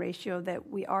 35% ratio that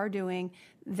we are doing,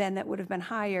 then that would have been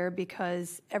higher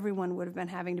because everyone would have been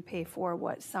having to pay for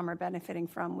what some are benefiting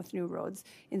from with new roads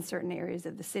in certain areas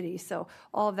of the city. So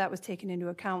all of that was taken into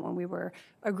account when we were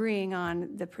agreeing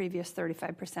on the previous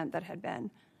 35% that had been.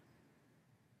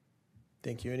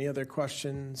 Thank you. Any other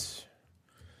questions?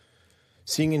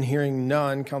 Seeing and hearing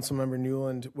none, Councilmember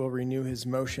Newland will renew his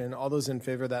motion. All those in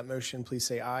favor of that motion, please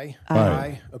say aye. Aye.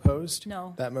 Aye. Opposed?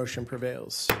 No. That motion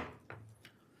prevails.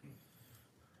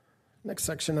 Next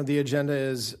section of the agenda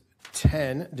is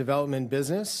 10, Development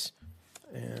Business.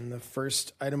 And the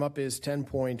first item up is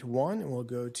 10.1, and we'll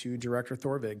go to Director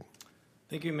Thorvig.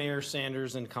 Thank you, Mayor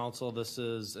Sanders and Council. This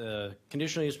is a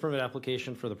conditional use permit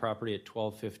application for the property at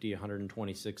 1250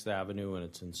 126th Avenue, and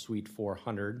it's in Suite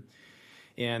 400.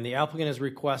 And the applicant is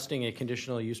requesting a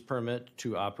conditional use permit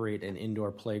to operate an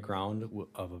indoor playground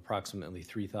of approximately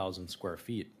 3,000 square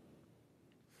feet.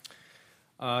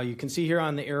 You can see here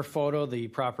on the air photo, the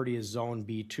property is Zone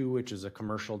B2, which is a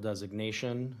commercial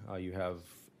designation. You have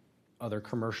other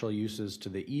commercial uses to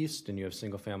the east, and you have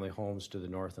single-family homes to the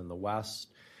north and the west.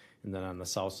 And then on the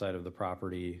south side of the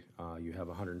property, you have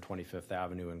 125th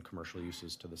Avenue and commercial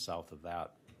uses to the south of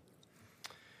that.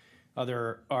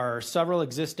 There are several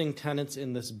existing tenants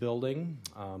in this building.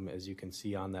 As you can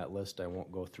see on that list, I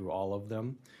won't go through all of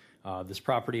them. This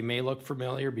property may look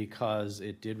familiar because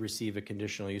it did receive a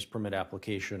conditional use permit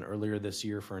application earlier this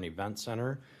year for an event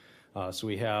center. So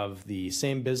we have the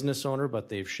same business owner, but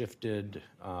they've shifted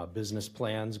business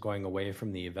plans going away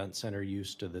from the event center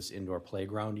use to this indoor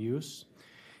playground use,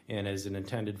 and is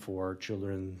intended for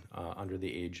children under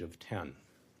the age of 10.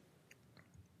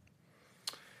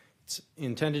 It's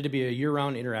intended to be a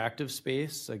year-round interactive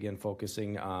space, again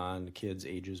focusing on kids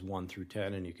ages 1 through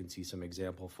 10, and you can see some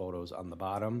example photos on the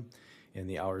bottom. And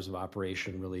the hours of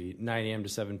operation really 9 a.m. to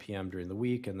 7 p.m. during the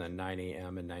week, and then 9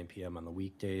 a.m. and 9 p.m. on the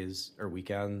weekdays or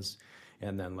weekends,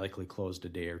 and then likely closed a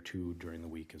day or two during the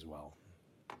week as well.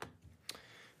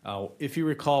 If you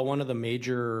recall, one of the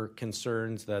major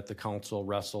concerns that the council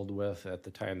wrestled with at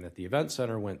the time that the event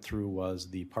center went through was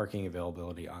the parking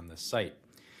availability on this site.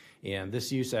 And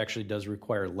this use actually does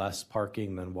require less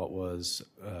parking than what was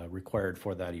required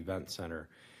for that event center.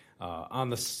 On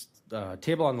the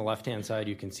table on the left-hand side,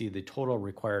 you can see the total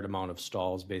required amount of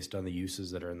stalls based on the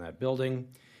uses that are in that building.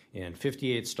 And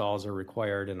 58 stalls are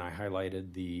required, and I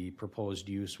highlighted the proposed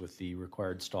use with the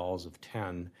required stalls of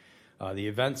 10. The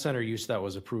event center use that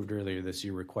was approved earlier this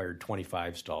year required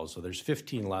 25 stalls, so there's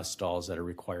 15 less stalls that are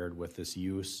required with this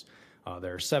use.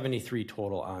 There are 73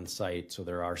 total on site, so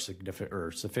there are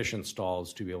sufficient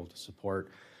stalls to be able to support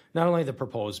not only the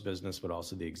proposed business, but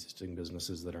also the existing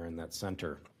businesses that are in that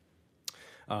center.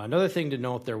 Another thing to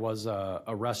note, there was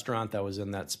a restaurant that was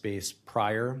in that space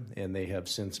prior, and they have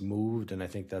since moved, and I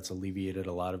think that's alleviated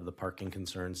a lot of the parking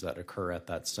concerns that occur at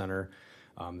that center.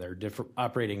 They're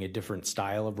operating a different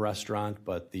style of restaurant,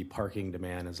 but the parking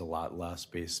demand is a lot less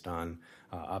based on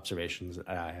observations that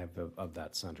I have of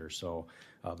that center. So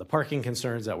the parking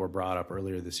concerns that were brought up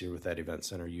earlier this year with that event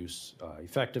center use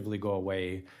effectively go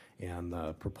away, and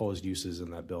the proposed uses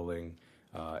in that building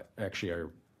actually are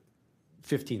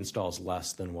 15 stalls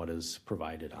less than what is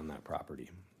provided on that property.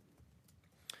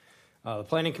 The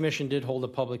Planning Commission did hold a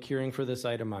public hearing for this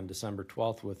item on December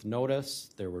 12th with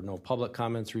notice. There were no public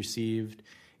comments received,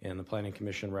 and the Planning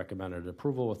Commission recommended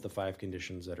approval with the 5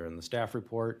 conditions that are in the staff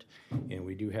report. And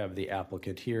we do have the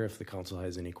applicant here if the council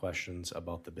has any questions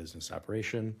about the business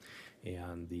operation.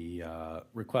 And the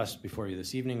request before you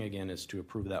this evening, again, is to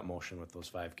approve that motion with those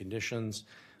 5 conditions.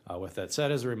 With that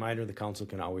said, as a reminder, the council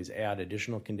can always add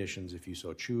additional conditions if you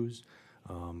so choose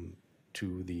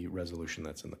to the resolution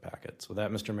that's in the packet. So with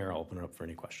that, Mr. Mayor, I'll open it up for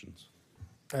any questions.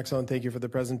 Excellent. Thank you for the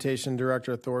presentation,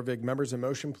 Director Thorvig. Members, a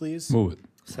motion, please. Move it.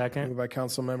 Second. Moved by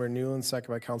Councilmember Newland,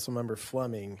 second by Councilmember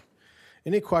Fleming.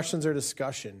 Any questions or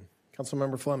discussion?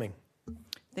 Councilmember Fleming.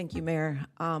 Thank you, Mayor.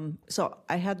 So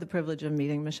I had the privilege of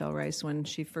meeting Michelle Rice when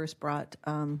she first brought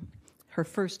her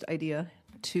first idea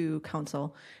to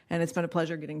council, and it's been a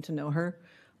pleasure getting to know her.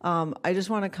 I just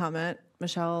want to comment,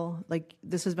 Michelle, like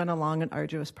this has been a long and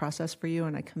arduous process for you,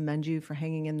 and I commend you for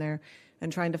hanging in there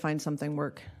and trying to find something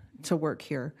to work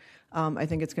here. I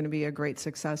think it's going to be a great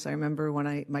success. I remember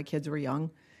when my kids were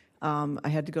young, I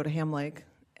had to go to Ham Lake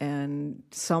and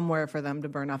somewhere for them to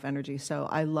burn off energy. So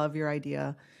I love your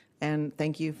idea, and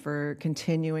thank you for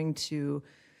continuing to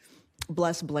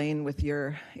bless Blaine with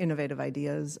your innovative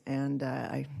ideas, and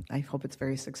I hope it's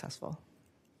very successful.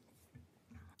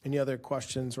 Any other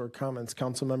questions or comments?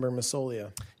 Councilmember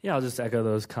Masolia. Yeah, I'll just echo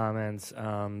those comments.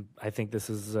 I think this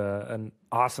is an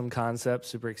awesome concept.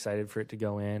 Super excited for it to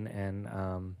go in, and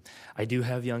I do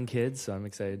have young kids, so I'm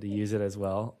excited to use it as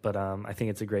well. But I think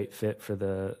it's a great fit for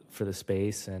the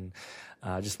space, and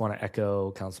I just want to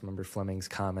echo Councilmember Fleming's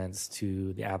comments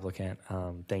to the applicant.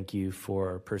 Thank you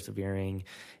for persevering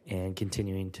and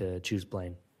continuing to choose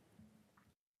Blaine.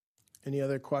 Any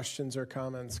other questions or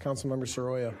comments? Councilmember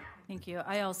Soroya. Thank you.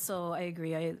 I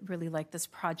agree. I really like this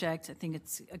project. I think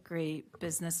it's a great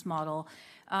business model.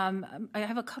 I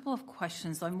have a couple of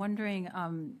questions. So I'm wondering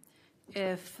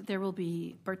if there will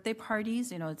be birthday parties.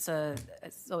 You know, so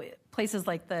places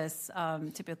like this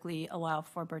typically allow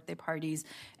for birthday parties,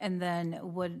 and then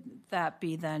would that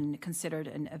be then considered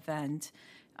an event?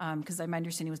 Because my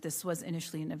understanding was this was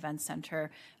initially an event center.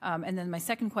 And then my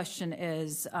second question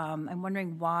is, I'm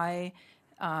wondering why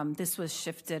this was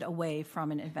shifted away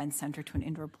from an event center to an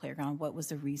indoor playground. What was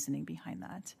the reasoning behind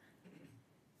that?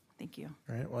 Thank you.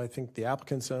 All right. Well, I think the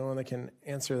applicant's the only one that can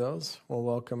answer those. We'll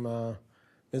welcome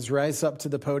Ms. Rice up to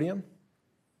the podium.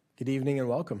 Good evening and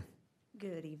welcome.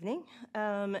 Good evening.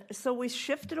 So we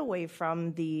shifted away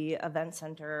from the event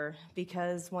center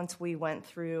because once we went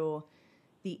through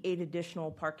the 8 additional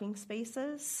parking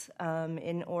spaces,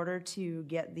 in order to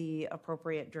get the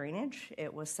appropriate drainage,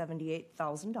 it was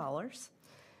 $78,000.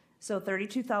 So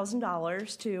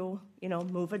 $32,000 to,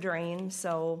 move a drain,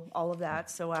 so all of that.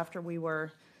 So after we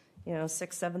were,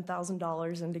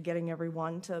 $6,000-7,000 into getting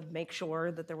everyone to make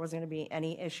sure that there wasn't going to be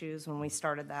any issues when we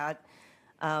started that,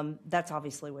 that's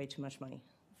obviously way too much money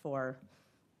for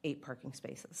 8 parking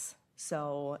spaces.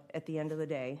 So at the end of the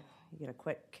day, you got to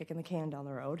quit kicking the can down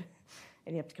the road,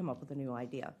 and you have to come up with a new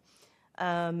idea.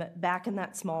 Back in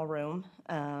that small room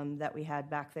that we had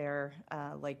back there,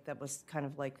 that was kind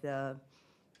of like the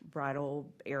bridal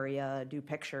area, do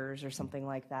pictures or something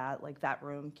like that. Like that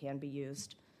room can be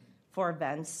used for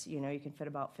events. You can fit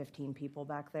about 15 people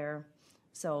back there.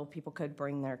 So people could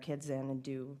bring their kids in and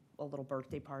do a little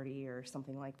birthday party or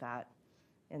something like that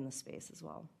in the space as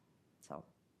well. So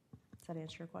does that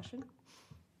answer your question?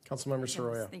 Councilmember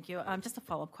Soroya. Yes, thank you. Just a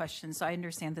follow-up question. So I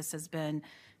understand this has been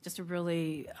just a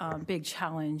really big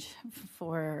challenge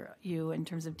for you in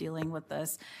terms of dealing with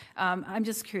this. I'm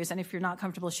just curious, and if you're not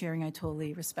comfortable sharing, I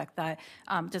totally respect that.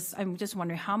 I'm just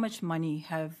wondering how much money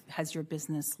has your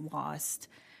business lost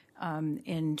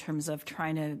in terms of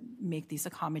trying to make these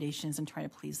accommodations and trying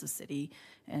to please the city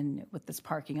and with this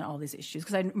parking and all these issues?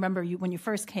 Because I remember when you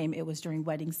first came, it was during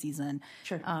wedding season.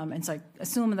 Sure. And so I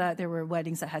assume that there were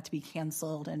weddings that had to be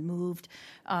canceled and moved.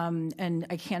 And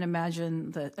I can't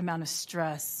imagine the amount of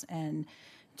stress and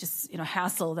just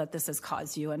hassle that this has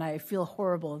caused you, and I feel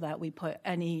horrible that we put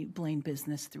any Blaine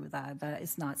business through that. That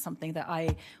is not something that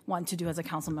I want to do as a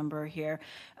council member here.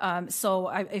 So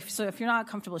if you're not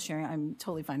comfortable sharing, I'm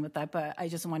totally fine with that. But I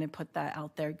just want to put that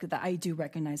out there, that I do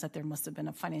recognize that there must have been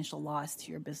a financial loss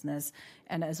to your business,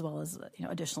 and as well as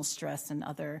additional stress and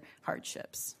other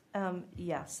hardships.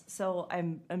 Yes. So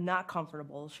I'm not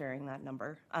comfortable sharing that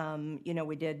number.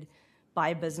 We did buy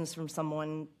a business from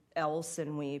someone else,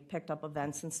 and we picked up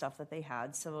events and stuff that they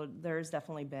had. So there's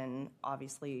definitely been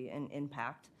obviously an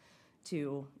impact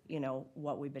to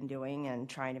what we've been doing and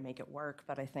trying to make it work.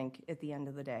 But I think at the end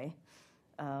of the day,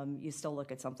 you still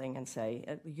look at something and say,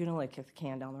 you can only kick the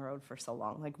can down the road for so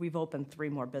long. Like, we've opened 3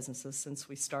 more businesses since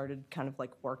we started kind of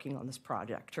like working on this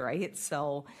project, right?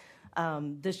 So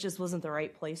this just wasn't the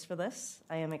right place for this.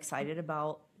 I am excited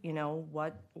about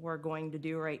what we're going to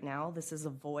do right now. This is a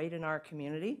void in our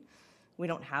community. We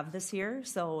don't have this here.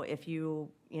 So if you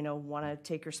want to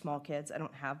take your small kids, I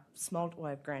don't have I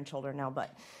have grandchildren now,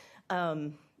 but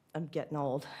I'm getting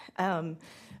old.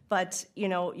 But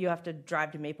you have to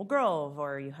drive to Maple Grove,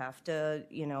 or you have to,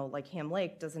 like Ham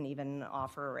Lake doesn't even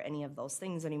offer any of those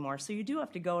things anymore. So you do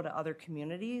have to go to other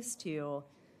communities to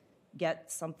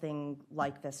get something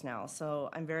like this now. So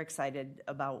I'm very excited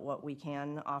about what we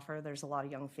can offer. There's a lot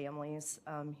of young families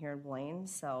here in Blaine,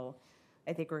 so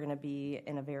I think we're going to be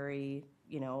in a very,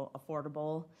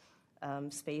 affordable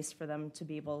space for them to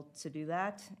be able to do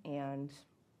that, and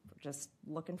we're just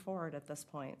looking forward at this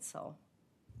point. So,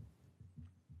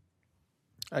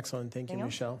 excellent. Thank you,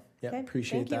 Michelle. Yeah, okay.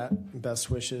 Appreciate Thank that. Best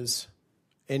wishes.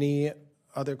 Any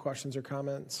other questions or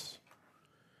comments?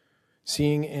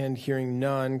 Seeing and hearing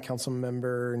none,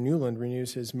 Councilmember Newland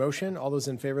renews his motion. All those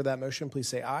in favor of that motion, please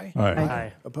say aye. Aye.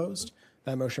 Aye. Opposed?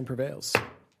 That motion prevails.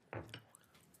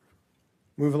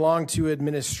 Move along to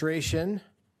administration.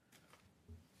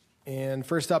 And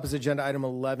first up is agenda item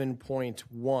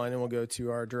 11.1, and we'll go to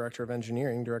our Director of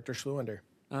Engineering, Director Schluender.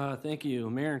 Thank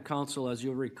you. Mayor and Council, as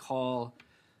you'll recall,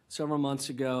 several months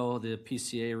ago, the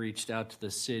PCA reached out to the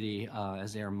city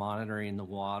as they are monitoring the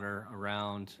water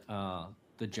around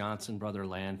the Johnson Brother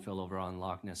landfill over on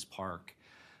Loch Ness Park.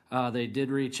 They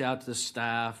did reach out to the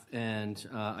staff and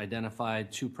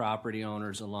identified 2 property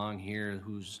owners along here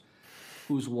whose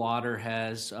water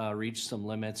has reached some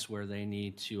limits where they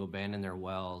need to abandon their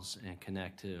wells and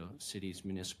connect to city's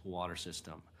municipal water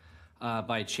system.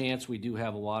 By chance, we do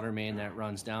have a water main that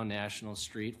runs down National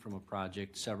Street from a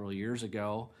project several years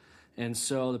ago. And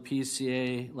so the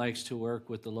PCA likes to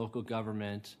work with the local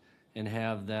government and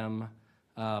have them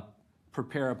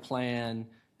prepare a plan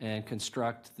and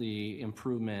construct the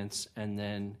improvements and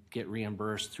then get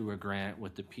reimbursed through a grant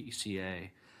with the PCA.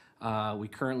 We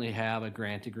currently have a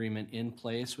grant agreement in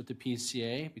place with the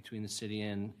PCA between the city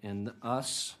and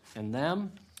us and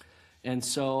them. And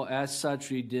so as such,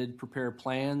 we did prepare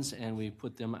plans and we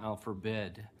put them out for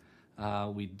bid.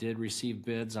 We did receive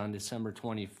bids on December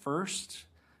 21st,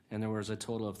 and there was a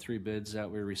total of 3 bids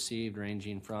that we received,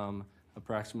 ranging from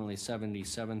approximately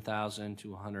 $77,000 to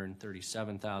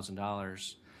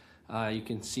 $137,000. You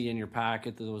can see in your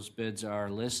packet that those bids are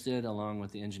listed along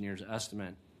with the engineer's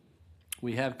estimate.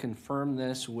 We have confirmed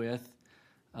this with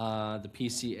the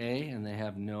PCA, and they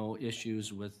have no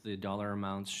issues with the dollar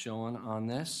amounts shown on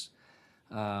this.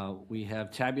 We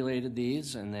have tabulated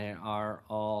these, and they are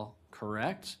all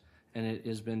correct, and it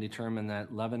has been determined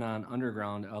that Lebanon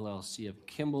Underground LLC of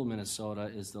Kimball,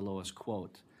 Minnesota is the lowest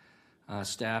quote.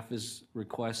 Staff is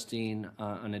requesting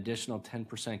an additional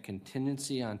 10%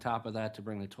 contingency on top of that to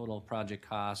bring the total project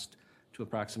cost to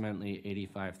approximately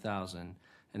 $85,000.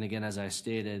 And again, as I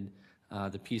stated,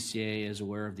 the PCA is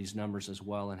aware of these numbers as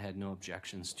well and had no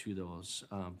objections to those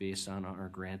based on our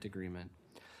grant agreement.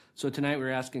 So tonight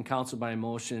we're asking council by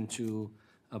motion to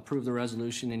approve the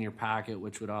resolution in your packet,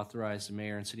 which would authorize the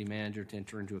mayor and city manager to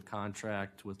enter into a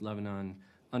contract with Lebanon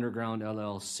Underground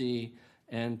LLC,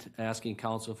 and asking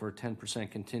council for a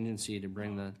 10% contingency to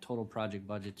bring the total project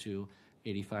budget to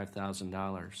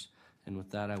 $85,000. And with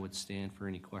that, I would stand for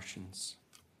any questions.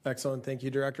 Excellent. Thank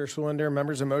you, Director Schluender.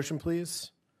 Members, a motion,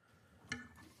 please.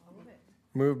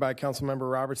 Moved by Councilmember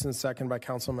Robertson, second by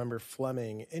Councilmember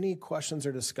Fleming. Any questions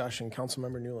or discussion?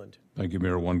 Councilmember Newland. Thank you,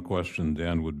 Mayor. One question,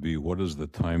 Dan, would be what is the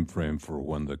time frame for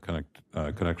when the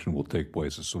connection will take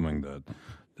place, assuming that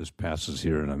this passes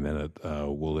here in a minute?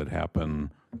 Will it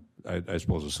happen, I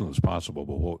suppose, as soon as possible,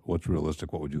 but what's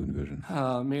realistic? What would you envision?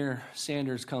 Mayor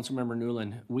Sanders, Councilmember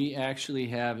Newland, we actually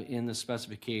have in the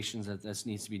specifications that this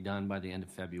needs to be done by the end of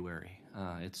February.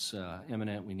 It's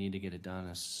imminent. We need to get it done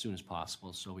as soon as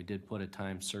possible, so we did put a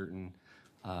time certain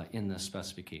in the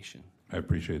specification. I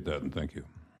appreciate that, and thank you.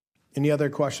 Any other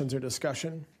questions or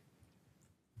discussion?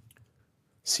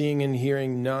 Seeing and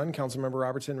hearing none, Councilmember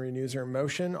Robertson renews her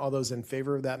motion. All those in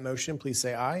favor of that motion, please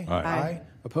say aye. Aye. Aye.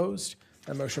 Opposed?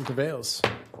 That motion prevails.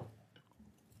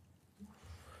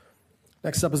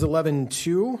 Next up is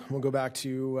 11-2. We'll go back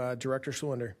to Director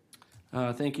Schluender.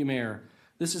 Thank you, Mayor.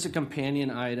 This is a companion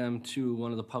item to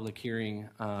one of the public hearing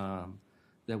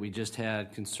that we just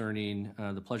had concerning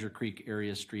the Pleasure Creek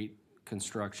Area Street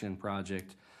construction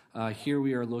project. Here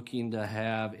we are looking to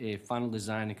have a final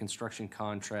design and construction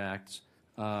contract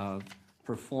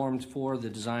performed for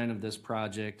the design of this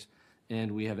project,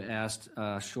 and we have asked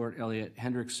Short Elliott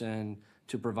Hendrickson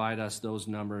to provide us those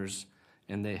numbers,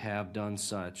 and they have done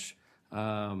such.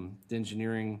 The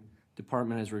engineering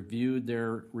department has reviewed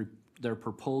their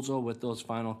proposal with those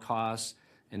final costs,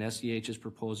 and SEH is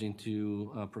proposing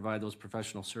to provide those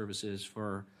professional services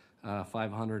for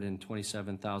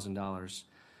 $527,000.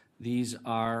 These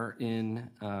are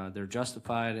they're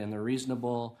justified and they're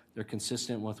reasonable. They're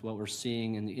consistent with what we're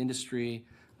seeing in the industry.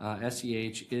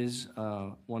 SEH is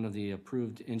one of the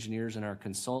approved engineers in our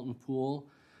consultant pool.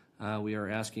 We are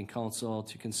asking council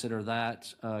to consider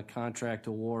that contract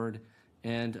award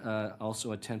and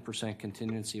also a 10%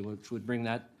 contingency, which would bring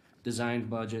that design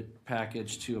budget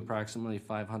package to approximately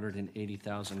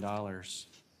 $580,000.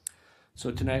 So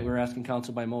tonight we're asking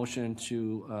council by motion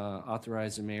to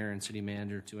authorize the mayor and city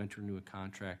manager to enter into a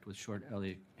contract with Short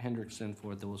Elliott Hendrickson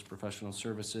for those professional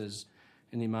services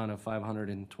in the amount of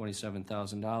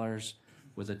 $527,000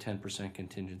 with a 10%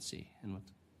 contingency. And with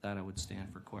that, I would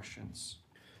stand for questions.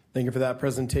 Thank you for that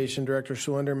presentation, Director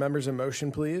Schluender. Members, a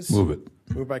motion, please. Move it.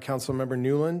 Moved by Councilmember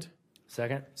Newland.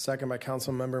 Second. Second by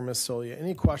Councilmember Masolia.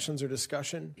 Any questions or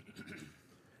discussion?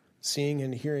 Seeing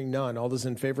and hearing none, all those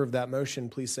in favor of that motion,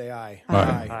 please say aye.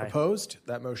 Aye. Aye. Opposed?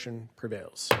 That motion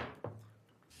prevails.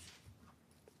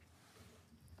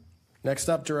 Next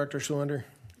up, Director Schluender.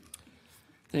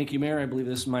 Thank you, Mayor. I believe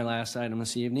this is my last item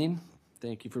this evening.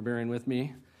 Thank you for bearing with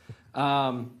me.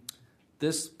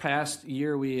 This past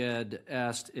year, we had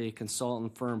asked a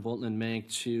consultant firm, Bolton & Mank,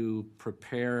 to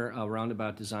prepare a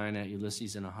roundabout design at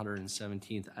Ulysses and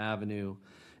 117th Avenue.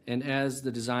 And as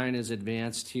the design is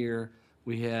advanced here,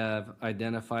 we have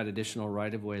identified additional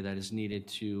right-of-way that is needed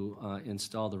to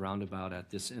install the roundabout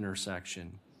at this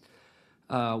intersection.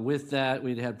 With that,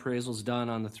 we'd had appraisals done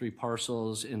on the 3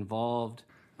 parcels involved.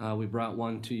 We brought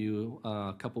one to you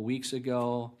a couple weeks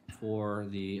ago for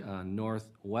the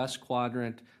northwest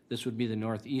quadrant. This would be the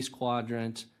northeast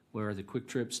quadrant where the Quick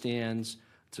Trip stands.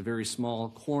 It's a very small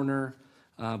corner,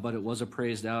 but it was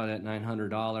appraised out at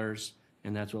 $900,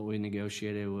 and that's what we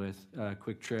negotiated with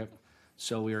Quick Trip.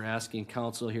 So we are asking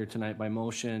council here tonight by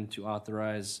motion to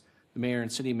authorize the mayor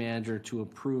and city manager to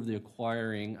approve the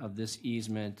acquiring of this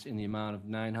easement in the amount of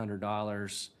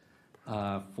 $900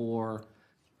 for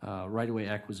right-of-way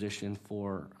acquisition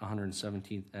for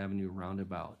 117th Avenue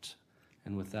roundabout.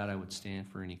 And with that, I would stand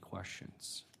for any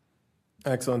questions.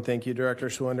 Excellent. Thank you, Director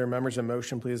Schluender. Members, a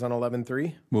motion, please, on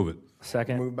 11-3. Move it.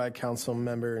 Second. Moved by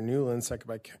Councilmember Newland, second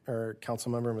by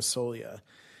Councilmember Masolia.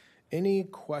 Any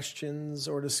questions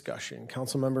or discussion?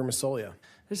 Councilmember Masolia.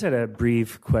 I just had a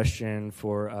brief question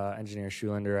for Engineer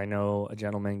Schluender. I know a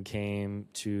gentleman came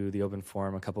to the open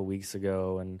forum a couple weeks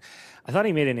ago, and I thought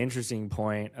he made an interesting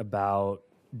point about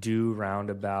do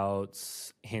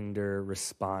roundabouts hinder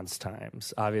response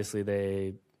times? Obviously,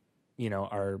 they,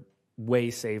 are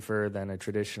way safer than a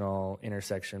traditional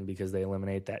intersection because they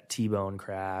eliminate that T-bone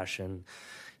crash. And,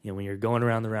 when you're going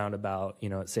around the roundabout,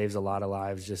 it saves a lot of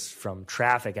lives just from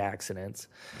traffic accidents.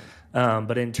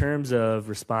 But in terms of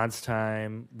response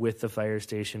time with the fire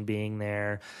station being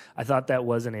there, I thought that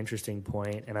was an interesting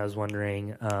point, and I was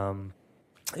wondering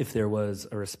if there was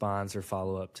a response or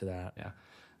follow-up to that. Yeah.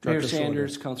 Mayor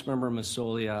Sanders, Councilmember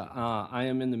Masolia, I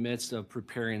am in the midst of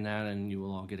preparing that, and you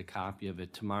will all get a copy of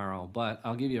it tomorrow. But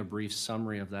I'll give you a brief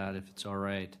summary of that if it's all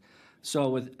right. So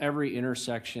with every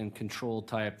intersection control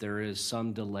type, there is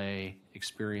some delay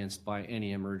experienced by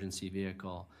any emergency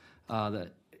vehicle. The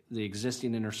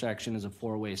existing intersection is a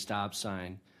 4-way stop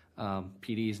sign.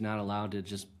 PD is not allowed to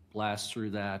just blast through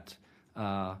that.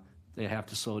 They have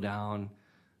to slow down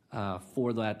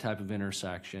for that type of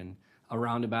intersection. A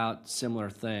roundabout,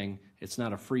 similar thing. It's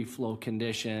not a free flow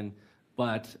condition,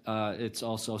 but it's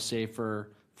also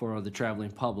safer for the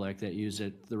traveling public that use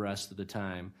it the rest of the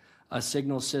time. A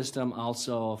signal system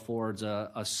also affords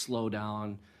a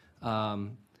slowdown. The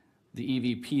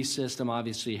EVP system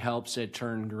obviously helps it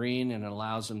turn green and it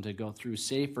allows them to go through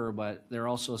safer, but they're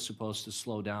also supposed to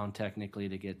slow down technically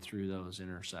to get through those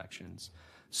intersections.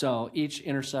 So each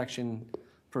intersection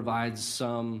provides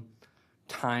some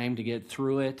time to get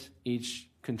through it. Each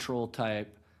control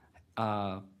type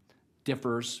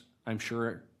differs, I'm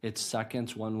sure, it's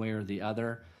seconds one way or the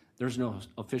other. There's no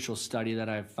official study that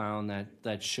I've found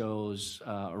that shows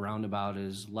a roundabout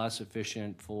is less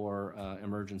efficient for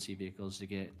emergency vehicles to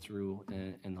get through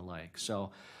and the like.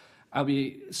 So I'll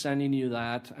be sending you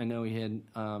that. I know he had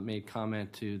made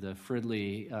comment to the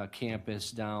Fridley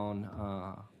campus down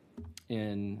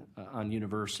on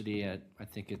University at, I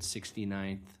think it's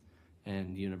 69th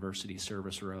and University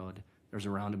Service Road. There's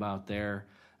a roundabout there.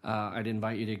 I'd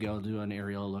invite you to go do an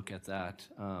aerial look at that.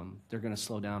 They're going to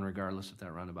slow down regardless if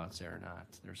that roundabout's there or not.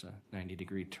 There's a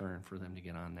 90-degree turn for them to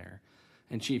get on there.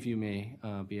 And Chief, you may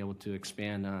be able to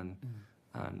expand on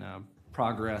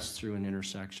progress through an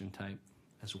intersection type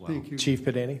as well. Thank you. Chief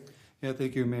Padani. Yeah,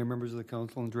 thank you, Mayor, members of the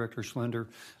council, and Director Schlender.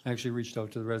 I actually reached out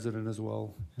to the resident as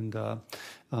well, and I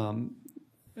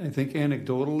think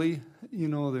anecdotally,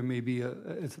 there may be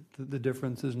the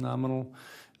difference is nominal.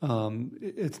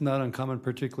 It's not uncommon,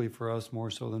 particularly for us,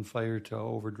 more so than fire, to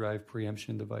overdrive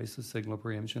preemption devices, signal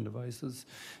preemption devices.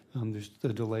 There's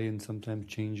the delay in sometimes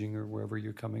changing or wherever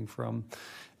you're coming from.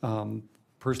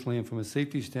 Personally, and from a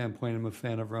safety standpoint, I'm a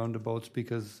fan of roundabouts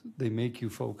because they make you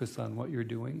focus on what you're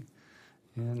doing.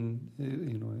 And,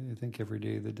 I think every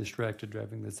day the distracted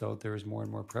driving that's out there is more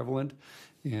and more prevalent.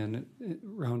 And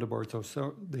roundabouts,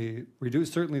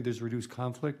 certainly there's reduced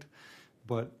conflict,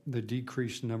 but the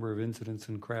decreased number of incidents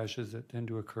and crashes that tend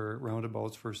to occur at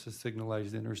roundabouts versus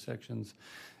signalized intersections,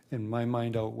 in my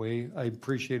mind, outweigh. I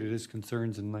appreciated his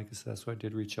concerns, and like I said, so I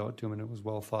did reach out to him, and it was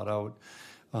well thought out.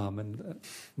 And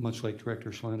much like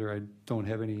Director Schlender, I don't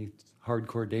have any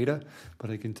hardcore data, but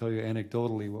I can tell you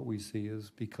anecdotally what we see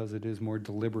is because it is more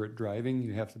deliberate driving,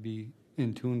 you have to be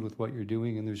in tune with what you're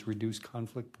doing, and there's reduced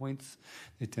conflict points.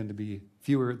 They tend to be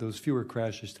fewer. Those fewer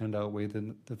crashes tend to outweigh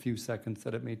the few seconds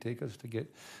that it may take us to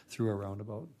get through a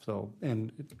roundabout. So,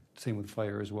 and same with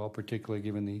fire as well, particularly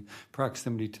given the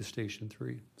proximity to Station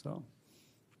 3. So,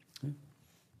 yeah.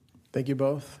 Thank you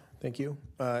both. Thank you.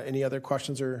 Any other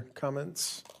questions or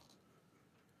comments?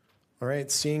 All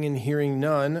right, seeing and hearing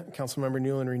none, Councilmember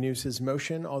Newland renews his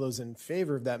motion. All those in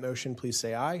favor of that motion, please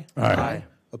say aye. Aye. Aye.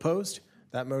 Opposed?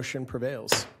 That motion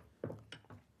prevails.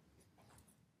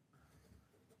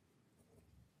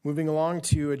 Moving along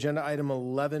to agenda item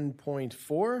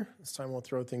 11.4. This time we'll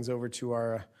throw things over to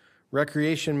our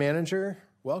recreation manager.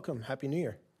 Welcome. Happy New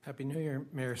Year. Happy New Year,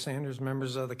 Mayor Sanders,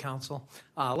 members of the council.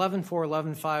 11.4,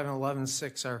 11.5, and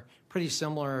 11.6 are pretty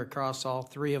similar across all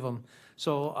three of them.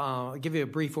 So I'll give you a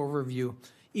brief overview.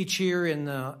 Each year in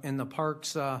the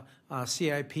parks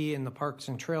CIP and the Parks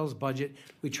and Trails budget,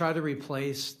 we try to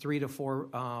replace 3 to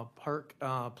 4 park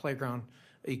playground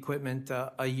equipment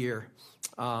a year.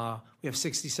 We have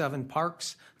 67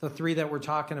 parks. The 3 that we're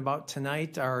talking about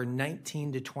tonight are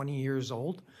 19 to 20 years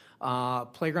old.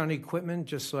 Playground equipment,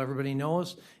 just so everybody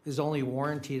knows, is only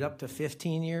warranted up to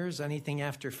 15 years. Anything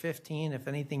after 15, if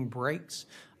anything breaks,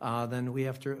 then we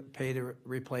have to pay to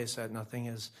replace that. Nothing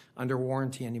is under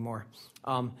warranty anymore.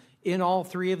 In all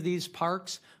 3 of these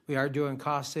parks, we are doing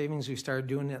cost savings. We started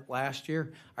doing it last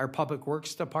year. Our Public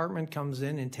Works Department comes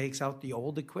in and takes out the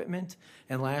old equipment.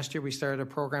 And last year we started a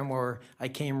program where I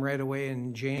came right away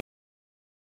in January.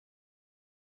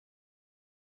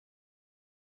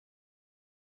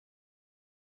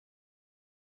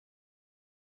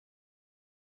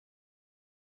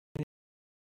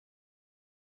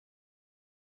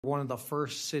 One of the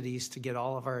first cities to get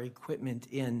all of our equipment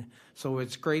in. So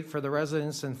it's great for the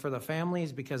residents and for the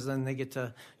families because then they get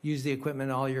to use the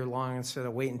equipment all year long instead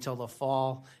of waiting until the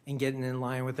fall and getting in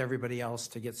line with everybody else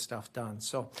to get stuff done.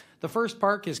 So the first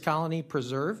park is Colony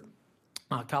Preserve.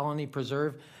 Colony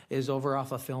Preserve is over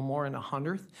off of Fillmore and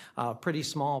 100th. Pretty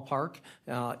small park.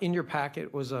 In your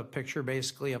packet was a picture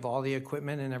basically of all the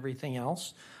equipment and everything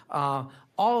else.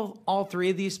 All 3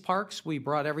 of these parks, we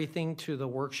brought everything to the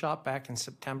workshop back in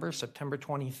September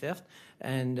 25th,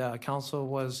 and council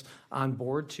was on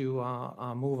board to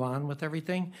move on with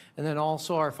everything. And then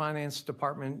also our finance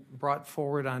department brought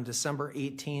forward on December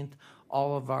 18th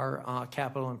all of our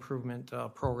capital improvement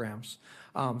programs.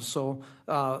 So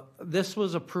this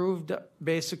was approved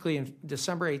basically in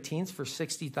December 18th for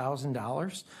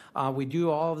 $60,000. We do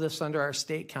all of this under our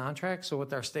state contract. So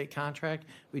with our state contract,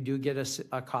 we do get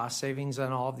a cost savings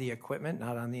on all of the equipment,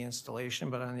 not on the installation,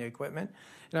 but on the equipment.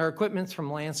 And our equipment's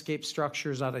from Landscape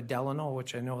Structures out of Delano,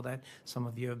 which I know that some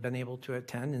of you have been able to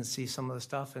attend and see some of the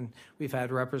stuff. And we've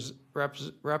had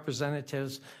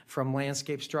representatives from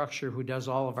Landscape Structure who does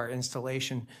all of our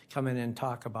installation come in and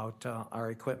talk about our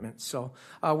equipment. So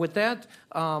with that,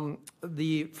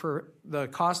 for the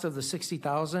cost of the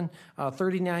 $60,000,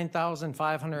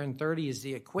 $39,530 is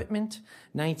the equipment,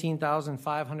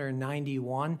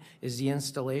 $19,591 is the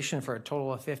installation for a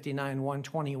total of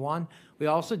 $59,121. We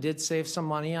also did save some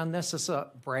money on this. This is a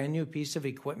brand new piece of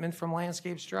equipment from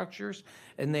Landscape Structures,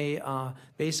 and they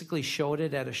basically showed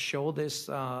it at a show this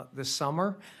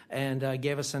summer and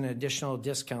gave us an additional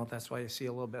discount. That's why you see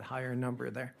a little bit higher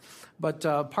number there. But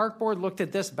Park Board looked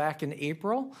at this back in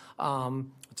April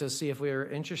to see if we were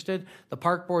interested. The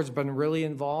Park Board's been really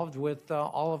involved with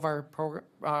all of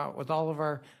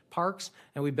our parks,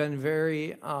 and we've been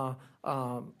very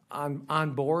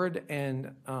on board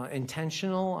and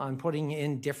intentional on putting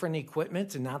in different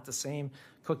equipment and not the same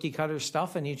cookie cutter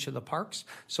stuff in each of the parks.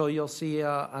 So you'll see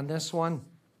on this one,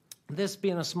 this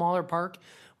being a smaller park,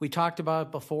 we talked about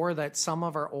it before that some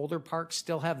of our older parks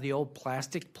still have the old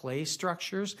plastic play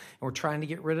structures, and we're trying to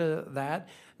get rid of that.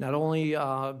 Not only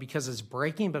because it's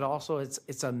breaking, but also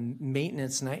it's a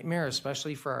maintenance nightmare,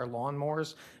 especially for our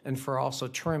lawnmowers and for also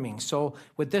trimming. So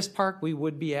with this park, we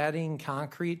would be adding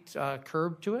concrete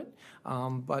curb to it.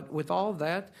 But with all of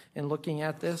that and looking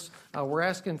at this, we're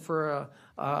asking for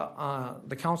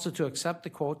the council to accept the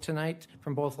quote tonight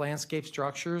from both Landscape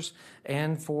Structures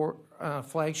and for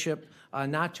Flagship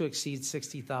not to exceed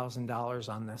 $60,000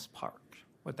 on this park.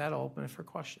 With that, I'll open it for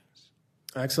questions.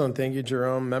 Excellent. Thank you,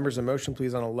 Jerome. Members, a motion,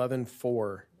 please, on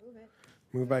 11-4.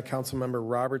 Moved by Councilmember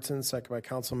Robertson, second by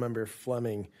Councilmember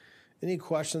Fleming. Any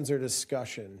questions or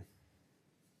discussion?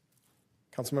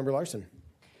 Councilmember Larson.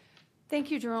 Thank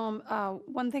you, Jerome.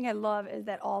 One thing I love is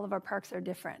that all of our parks are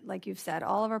different. Like you've said,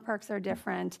 all of our parks are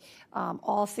different.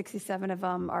 All 67 of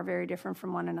them are very different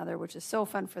from one another, which is so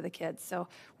fun for the kids. So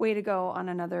way to go on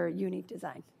another unique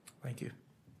design. Thank you.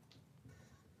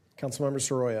 Councilmember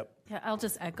Soroya. Yeah, I'll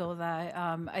just echo that.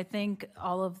 I think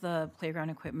all of the playground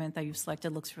equipment that you've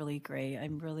selected looks really great.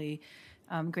 I'm really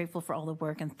grateful for all the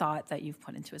work and thought that you've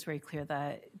put into it. It's very clear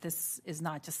that this is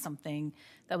not just something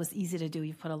that was easy to do.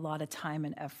 You've put a lot of time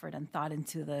and effort and thought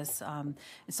into this.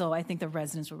 So I think the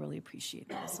residents will really appreciate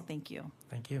that. So thank you.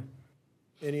 Thank you.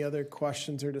 Any other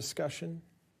questions or discussion?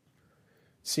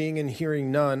 Seeing and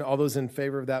hearing none, all those in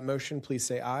favor of that motion, please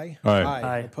say aye. Aye.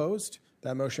 Aye. Opposed?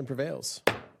 That motion prevails.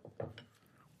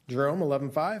 Jerome,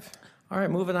 11-5. All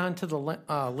right, moving on to the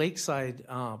Lakeside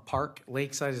Park.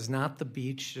 Lakeside is not the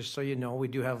beach, just so you know. We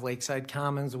do have Lakeside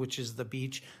Commons, which is the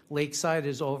beach. Lakeside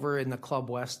is over in the Club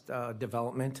West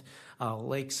development.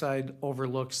 Lakeside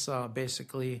overlooks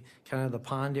basically kind of the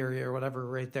pond area or whatever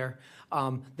right there.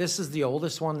 This is the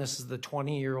oldest one. This is the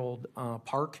 20-year-old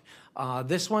park.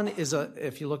 This one is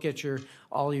if you look at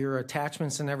all your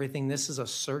attachments and everything, this is a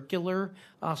circular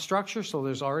structure, so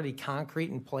there's already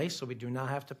concrete in place, so we do not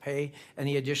have to pay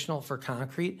any additional for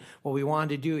concrete. What we wanted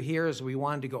to do here is we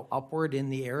wanted to go upward in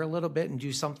the air a little bit and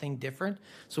do something different.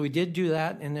 So we did do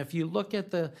that, and if you look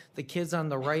at the kids on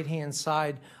the right-hand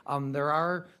side, there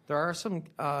are some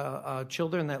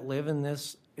children that live in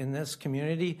this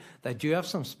community that do have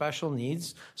some special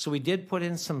needs. So we did put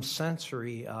in some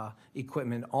sensory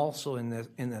equipment also in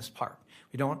this park.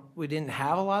 We didn't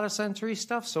have a lot of sensory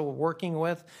stuff, so working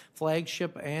with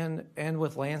Flagship and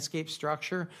with Landscape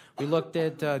Structure, we looked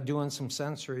at doing some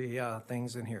sensory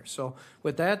things in here. So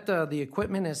with that, the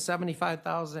equipment is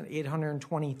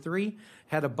 $75,823.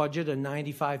 Had a budget of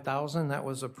 $95,000 that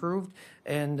was approved,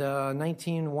 and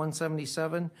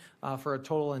 $19,177 for a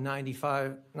total of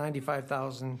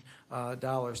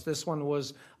 $95,000. This one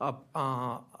was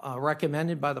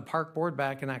recommended by the Park Board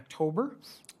back in October.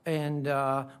 And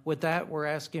with that, we're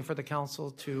asking for the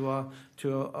council to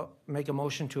make a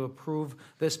motion to approve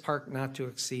this park not to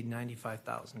exceed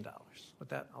 $95,000. With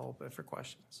that, I'll open it for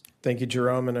questions. Thank you,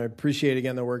 Jerome, and I appreciate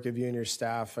again the work of you and your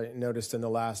staff. I noticed in the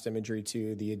last imagery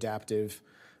too the adaptive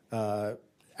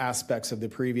aspects of the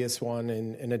previous one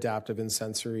and adaptive and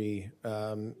sensory,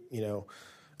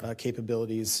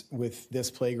 capabilities with this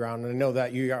playground. And I know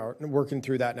that you are working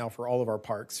through that now for all of our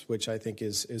parks, which I think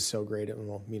is so great and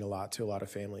will mean a lot to a lot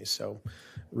of families. So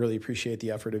really appreciate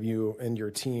the effort of you and your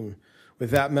team.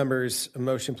 With that, members, a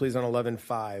motion please on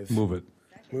 11-5. Move it.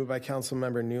 Moved by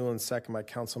Councilmember Newland, second by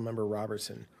Councilmember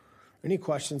Robertson. Any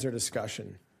questions or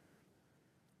discussion?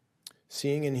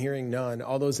 Seeing and hearing none,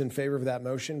 all those in favor of that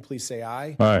motion, please say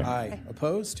aye. Aye. Aye.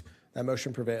 Opposed? That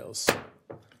motion prevails.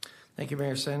 Thank you,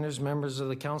 Mayor Sanders, members of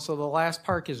the council. The last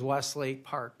park is Westlake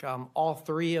Park. All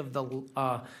three of the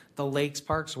lakes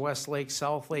parks, West Lake,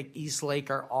 South Lake, East Lake,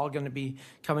 are all going to be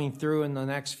coming through in the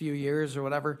next few years or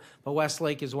whatever. But West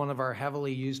Lake is one of our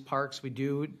heavily used parks. We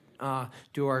do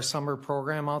our summer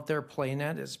program out there.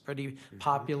 PlayNet is pretty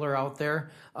popular out there.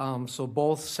 So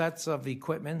both sets of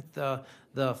equipment, the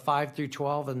the 5 through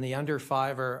 12 and the under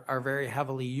 5 are very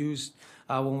heavily used.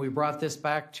 When we brought this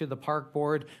back to the park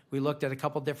board, we looked at a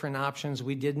couple different options.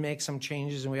 We did make some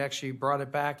changes, and we actually brought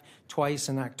it back twice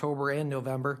in October and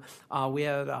November. We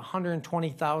had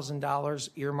 $120,000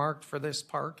 earmarked for this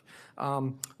park.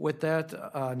 With that,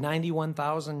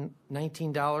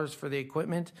 $91,019 for the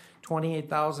equipment,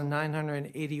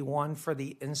 $28,981 for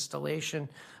the installation.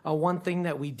 One thing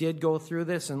that we did go through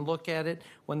this and look at it,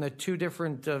 when the two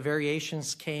different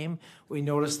variations came, we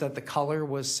noticed that the color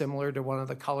was similar to one of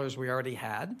the colors we already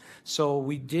had. So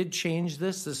we did change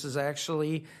this. This is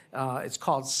actually, it's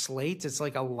called slate. It's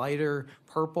like a lighter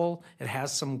purple. It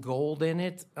has some gold in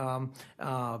it,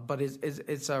 but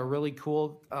it's a really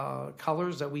cool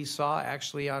colors that we saw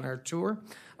actually on our tour.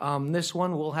 This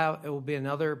one it will be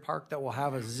another park that will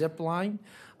have a zip line,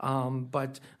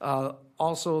 but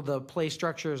also the play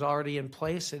structure is already in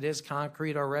place. It is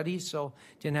concrete already, so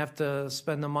didn't have to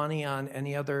spend the money on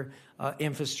any other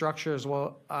infrastructure as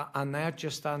well on that,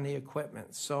 just on the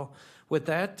equipment. So with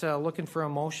that, looking for a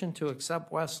motion to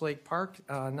accept Westlake Park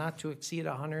not to exceed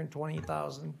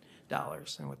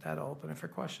 $120,000. And with that, I'll open it for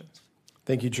questions.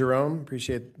 Thank you, Jerome.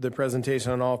 Appreciate the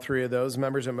presentation on all three of those.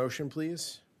 Members, a motion,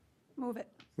 please. Move it.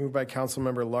 Moved by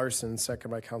Councilmember Larson, second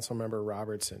by Councilmember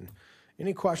Robertson.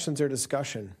 Any questions or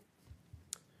discussion?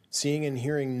 Seeing and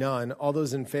hearing none, all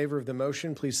those in favor of the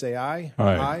motion, please say aye.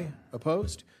 Aye. Aye.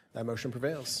 Opposed? That motion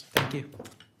prevails. Thank you.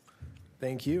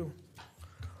 Thank you.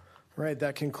 All right,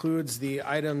 that concludes the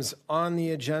items on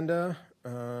the agenda.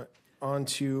 On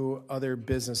to other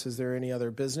business. Is there any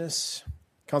other business?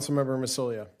 Councilmember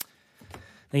Masolia.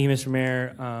 Thank you, Mr.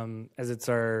 Mayor. As it's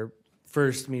our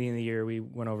first meeting of the year, we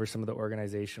went over some of the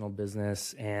organizational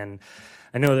business, and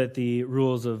I know that the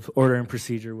rules of order and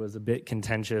procedure was a bit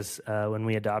contentious when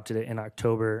we adopted it in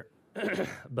October,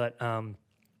 but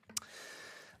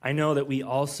I know that we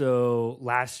also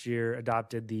last year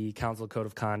adopted the Council Code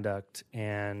of Conduct,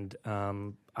 and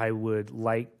I would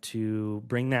like to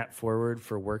bring that forward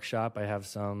for workshop. I have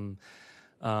some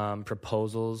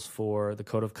proposals for the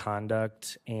Code of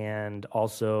Conduct, and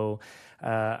also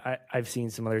I've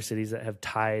seen some other cities that have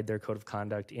tied their Code of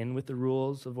Conduct in with the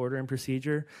rules of order and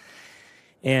procedure.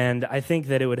 And I think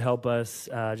that it would help us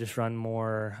just run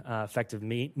more effective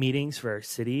meetings for our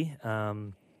city.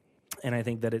 And I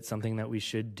think that it's something that we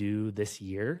should do this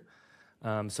year.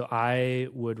 So I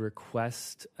would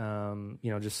request,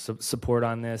 just support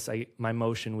on this. My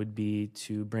motion would be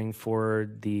to bring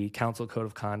forward the Council Code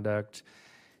of Conduct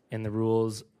and the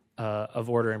rules of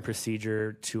order and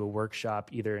procedure to a workshop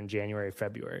either in January or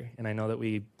February. And I know that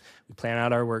we plan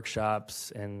out our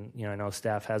workshops, and I know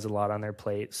staff has a lot on their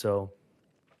plate. So,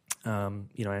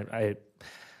 I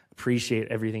appreciate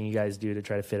everything you guys do to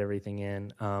try to fit everything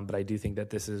in, but I do think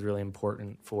that this is really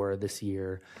important for this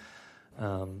year.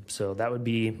 So that would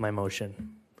be my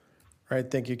motion. All right,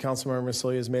 thank you. Councilmember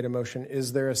Masolia has made a motion.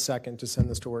 Is there a second to send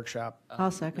this to workshop? I'll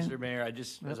second. Mr. Mayor,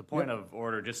 as a point of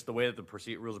order, just the way that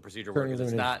the rules of procedure work,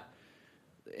 it's not,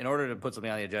 in order to put something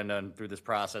on the agenda and through this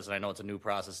process, and I know it's a new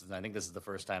process, and I think this is the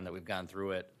first time that we've gone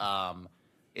through it,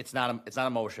 it's not a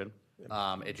motion.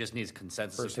 It just needs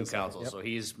consensus of two councils. Yep. So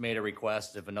he's made a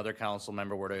request. If another council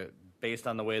member were to, based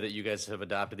on the way that you guys have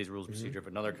adopted these rules of procedure, if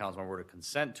another council member were to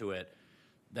consent to it,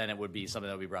 then it would be something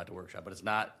that would be brought to workshop. But it's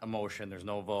not a motion. There's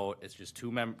no vote. It's just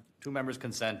two members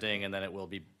consenting, and then it will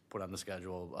be put on the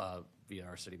schedule via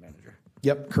our city manager.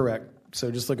 Yep, correct. So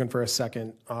just looking for a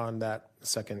second on that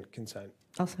second consent.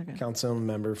 I'll second.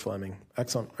 Councilmember Fleming.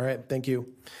 Excellent. All right, thank you.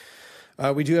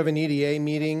 We do have an EDA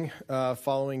meeting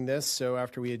following this, so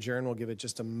after we adjourn, we'll give it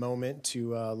just a moment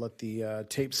to let the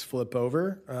tapes flip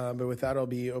over. But with that, I'll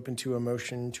be open to a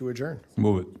motion to adjourn.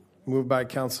 Move it. Moved by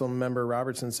Councilmember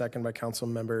Robertson, second by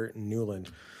Councilmember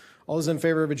Newland. All those in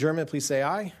favor of adjournment, please say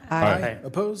aye. Aye.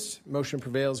 Opposed? Motion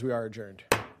prevails. We are adjourned.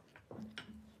 All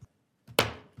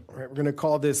right, we're going to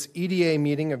call this EDA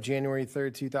meeting of January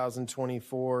 3rd,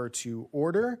 2024 to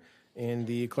order, and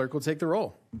the clerk will take the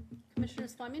roll.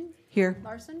 Commissioners Fleming? Here.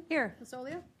 Larson? Here.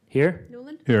 Masolia? Here.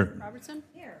 Newland? Here. Robertson?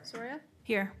 Here. Soria?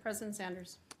 Here. President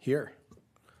Sanders? Here.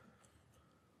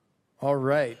 All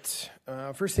right.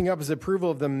 First thing up is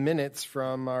approval of the minutes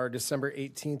from our December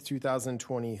 18th,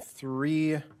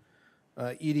 2023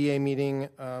 EDA meeting.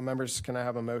 Members, can I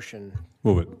have a motion?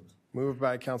 Move it. Moved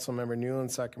by Councilmember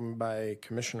Newland, second by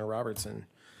Commissioner Robertson.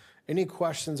 Any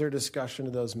questions or discussion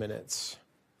of those minutes?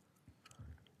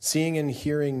 Seeing and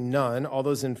hearing none, all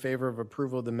those in favor of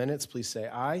approval of the minutes, please say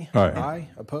aye. Aye. Aye.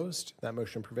 Opposed? That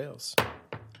motion prevails. All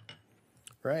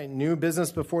right. New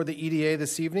business before the EDA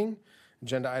this evening.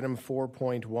 Agenda item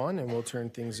 4.1, and we'll turn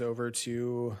things over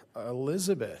to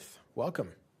Elizabeth. Welcome.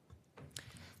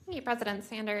 Hey, President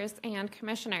Sanders and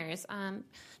Commissioners.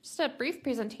 Just a brief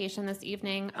presentation this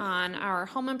evening on our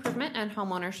home improvement and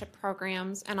home ownership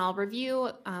programs, and I'll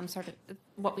review sort of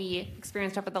what we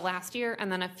experienced over the last year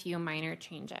and then a few minor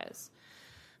changes.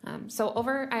 I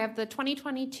have the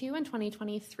 2022 and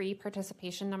 2023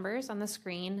 participation numbers on the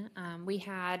screen. We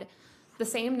had the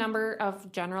same number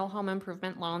of general home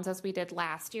improvement loans as we did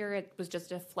last year. It was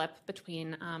just a flip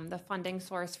between the funding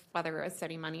source, whether it was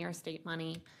city money or state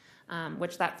money,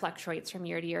 which that fluctuates from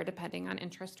year to year depending on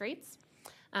interest rates.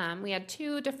 We had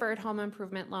 2 deferred home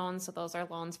improvement loans, so those are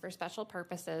loans for special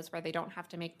purposes where they don't have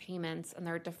to make payments and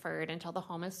they're deferred until the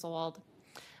home is sold.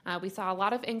 We saw a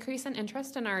lot of increase in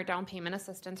interest in our down payment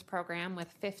assistance program with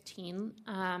 15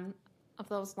 of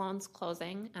those loans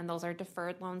closing, and those are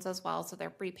deferred loans as well, so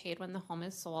they're repaid when the home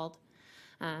is sold.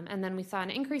 And then we saw an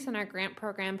increase in our grant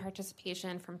program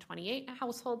participation from 28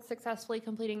 households successfully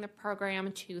completing the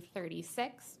program to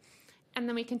 36. And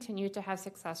then we continue to have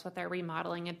success with our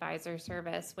remodeling advisor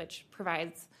service, which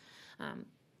provides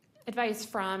advice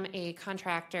from a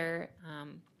contractor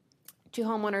to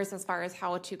homeowners as far as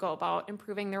how to go about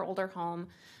improving their older home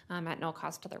at no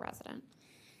cost to the resident.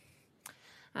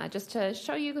 Just to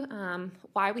show you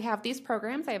why we have these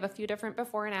programs, I have a few different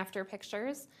before and after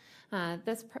pictures.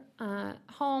 This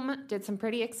home did some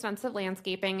pretty extensive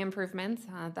landscaping improvements.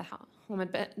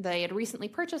 They had recently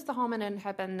purchased the home and it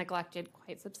had been neglected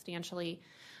quite substantially,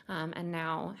 and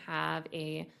now have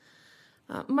a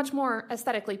much more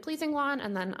aesthetically pleasing lawn.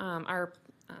 And then our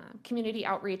community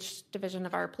outreach division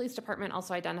of our police department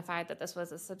also identified that this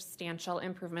was a substantial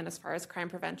improvement as far as crime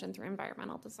prevention through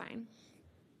environmental design.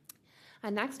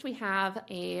 Next, we have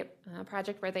a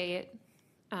project where they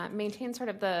maintain sort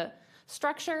of the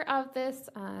structure of this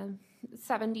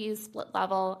 70s split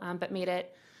level, but made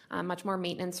it much more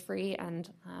maintenance-free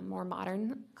and more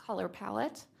modern color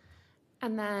palette.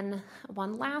 And then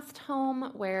one last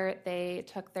home where they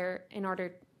took in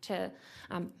order to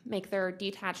make their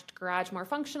detached garage more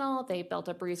functional, they built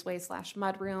a breezeway /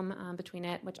 mudroom between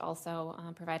it, which also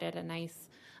provided a nice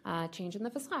change in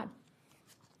the facade.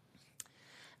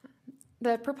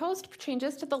 The proposed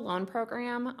changes to the loan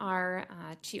program are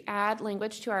to add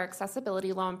language to our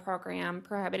accessibility loan program,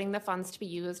 prohibiting the funds to be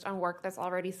used on work that's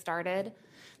already started.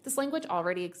 This language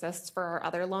already exists for our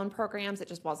other loan programs. It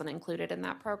just wasn't included in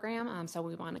that program, so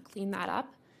we want to clean that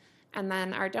up. And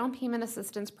then our down payment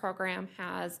assistance program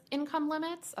has income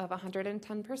limits of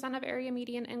 110% of area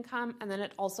median income, and then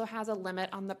it also has a limit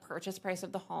on the purchase price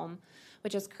of the home,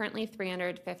 which is currently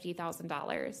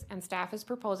 $350,000. And staff is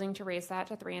proposing to raise that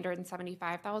to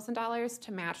 $375,000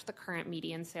 to match the current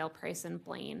median sale price in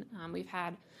Blaine. We've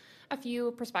had a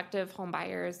few prospective home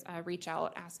buyers reach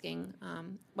out asking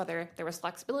whether there was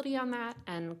flexibility on that,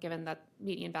 and given that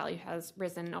median value has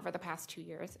risen over the past 2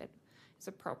 years, it's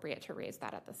appropriate to raise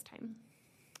that at this time.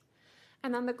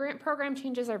 And then the grant program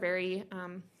changes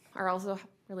are also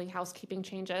really housekeeping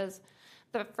changes.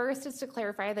 The first is to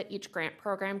clarify that each grant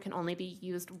program can only be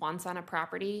used once on a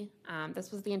property.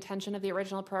 This was the intention of the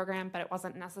original program, but it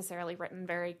wasn't necessarily written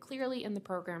very clearly in the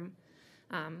program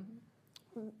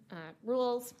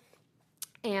rules.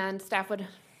 And staff would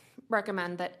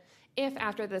recommend that if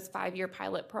after this 5-year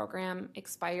pilot program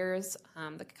expires,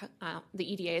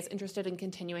 the EDA is interested in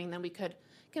continuing, then we could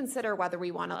consider whether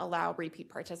we want to allow repeat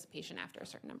participation after a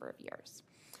certain number of years.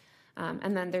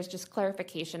 And then there's just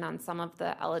clarification on some of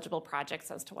the eligible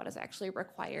projects as to what is actually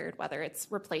required, whether it's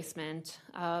replacement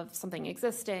of something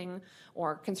existing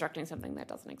or constructing something that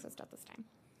doesn't exist at this time.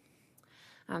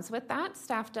 So with that,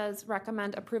 staff does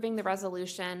recommend approving the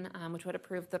resolution, which would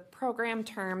approve the program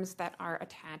terms that are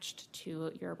attached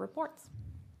to your reports.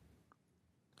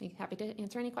 Be happy to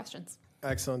answer any questions.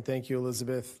 Excellent. Thank you,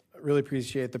 Elizabeth. Really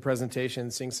appreciate the presentation.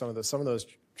 Seeing some of those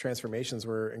transformations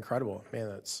were incredible. Man,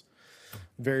 that's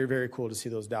very, very cool to see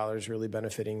those dollars really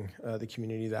benefiting the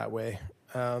community that way.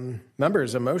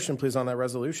 Members, a motion, please, on that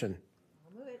resolution.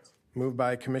 I'll move it. Moved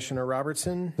by Commissioner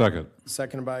Robertson. Second.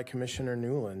 Seconded by Commissioner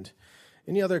Newland.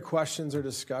 Any other questions or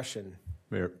discussion?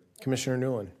 Mayor. Commissioner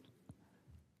Newland.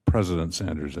 President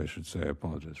Sanders, I should say. I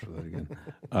apologize for that again.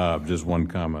 Just one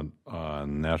comment.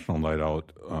 On National Night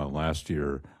Out last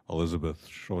year, Elizabeth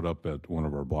showed up at one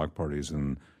of our block parties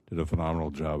and did a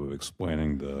phenomenal job of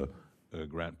explaining the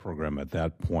grant program at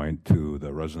that point to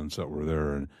the residents that were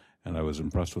there. And I was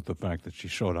impressed with the fact that she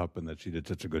showed up and that she did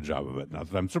such a good job of it.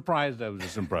 Not that I'm surprised, I was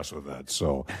just impressed with that.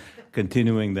 So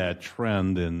continuing that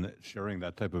trend and sharing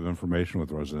that type of information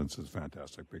with residents is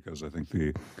fantastic, because I think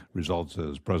the results,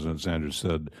 as President Sanders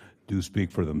said, do speak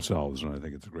for themselves, and I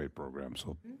think it's a great program.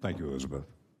 So thank you, Elizabeth.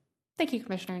 Thank you,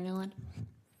 Commissioner Newland.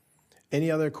 Any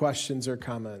other questions or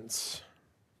comments?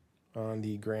 on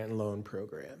the grant and loan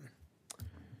program?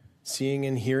 Seeing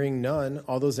and hearing none,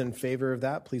 all those in favor of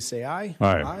that, please say aye.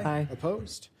 Aye. Aye.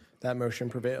 Opposed? That motion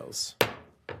prevails.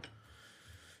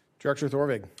 Director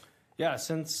Thorvig. Yeah,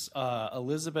 since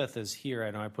Elizabeth is here,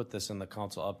 I know I put this in the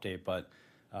council update, but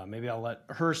maybe I'll let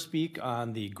her speak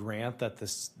on the grant that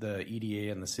the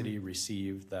EDA and the city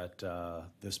received that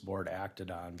this board acted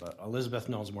on. But Elizabeth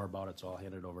knows more about it, so I'll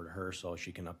hand it over to her so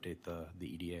she can update the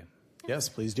EDA. Yes,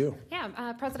 please do.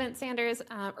 Yeah, President Sanders,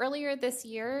 earlier this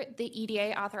year, the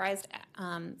EDA authorized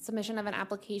submission of an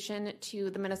application to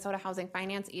the Minnesota Housing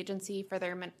Finance Agency for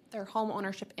their home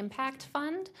ownership impact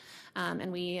fund.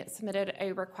 And we submitted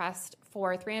a request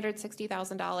for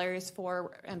 $360,000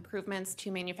 for improvements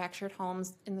to manufactured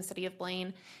homes in the city of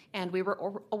Blaine. And we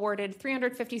were awarded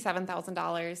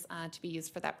 $357,000 to be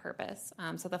used for that purpose.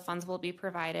 So the funds will be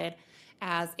provided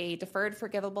as a deferred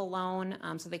forgivable loan,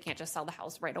 so they can't just sell the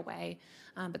house right away.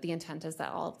 But the intent is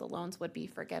that all of the loans would be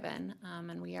forgiven.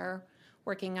 And we are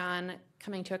working on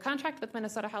coming to a contract with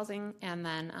Minnesota Housing and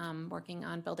then working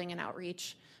on building an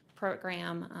outreach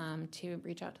program to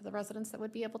reach out to the residents that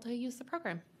would be able to use the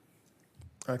program.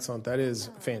 Excellent. That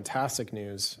is fantastic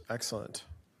news. Excellent.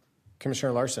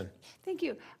 Commissioner Larson. Thank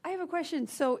you. I have a question.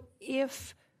 So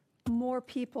if more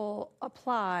people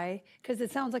apply, because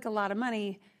it sounds like a lot of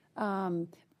money,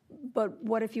 but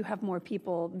what if you have more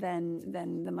people than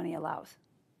the money allows?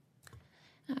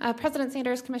 President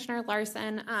Sanders, Commissioner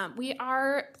Larson, we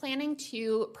are planning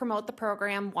to promote the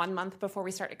program 1 month before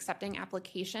we start accepting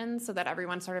applications so that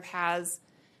everyone sort of has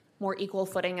more equal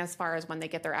footing as far as when they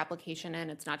get their application in.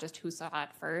 It's not just who saw it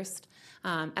first.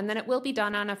 And then it will be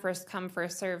done on a first come,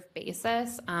 first serve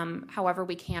basis. However,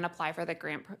 we can apply for the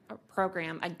grant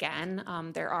program again.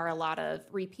 There are a lot of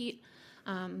repeat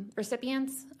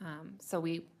recipients. So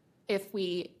if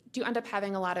we do end up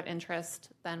having a lot of interest,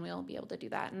 then we'll be able to do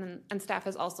that. And staff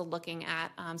is also looking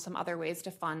at some other ways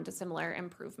to fund similar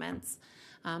improvements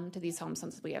to these homes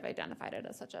since we have identified it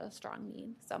as such a strong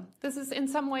need. So this is in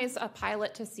some ways a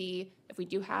pilot to see if we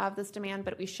do have this demand,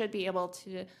 but we should be able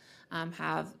to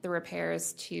have the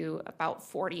repairs to about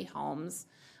 40 homes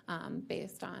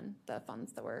based on the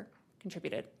funds that were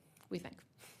contributed, we think,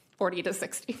 40 to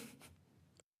 60.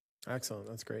 Excellent.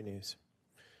 That's great news.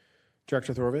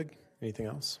 Director Thorvig, anything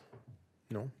else?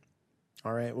 No?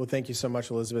 All right. Well, thank you so much,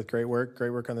 Elizabeth. Great work.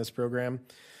 Great work on this program.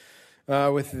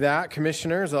 With that,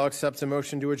 commissioners, I'll accept a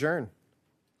motion to adjourn.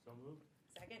 So moved.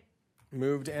 Second.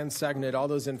 Moved and seconded. All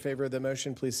those in favor of the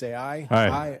motion, please say aye. Aye.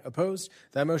 Aye. Opposed?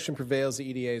 That motion prevails. The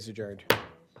EDA is adjourned.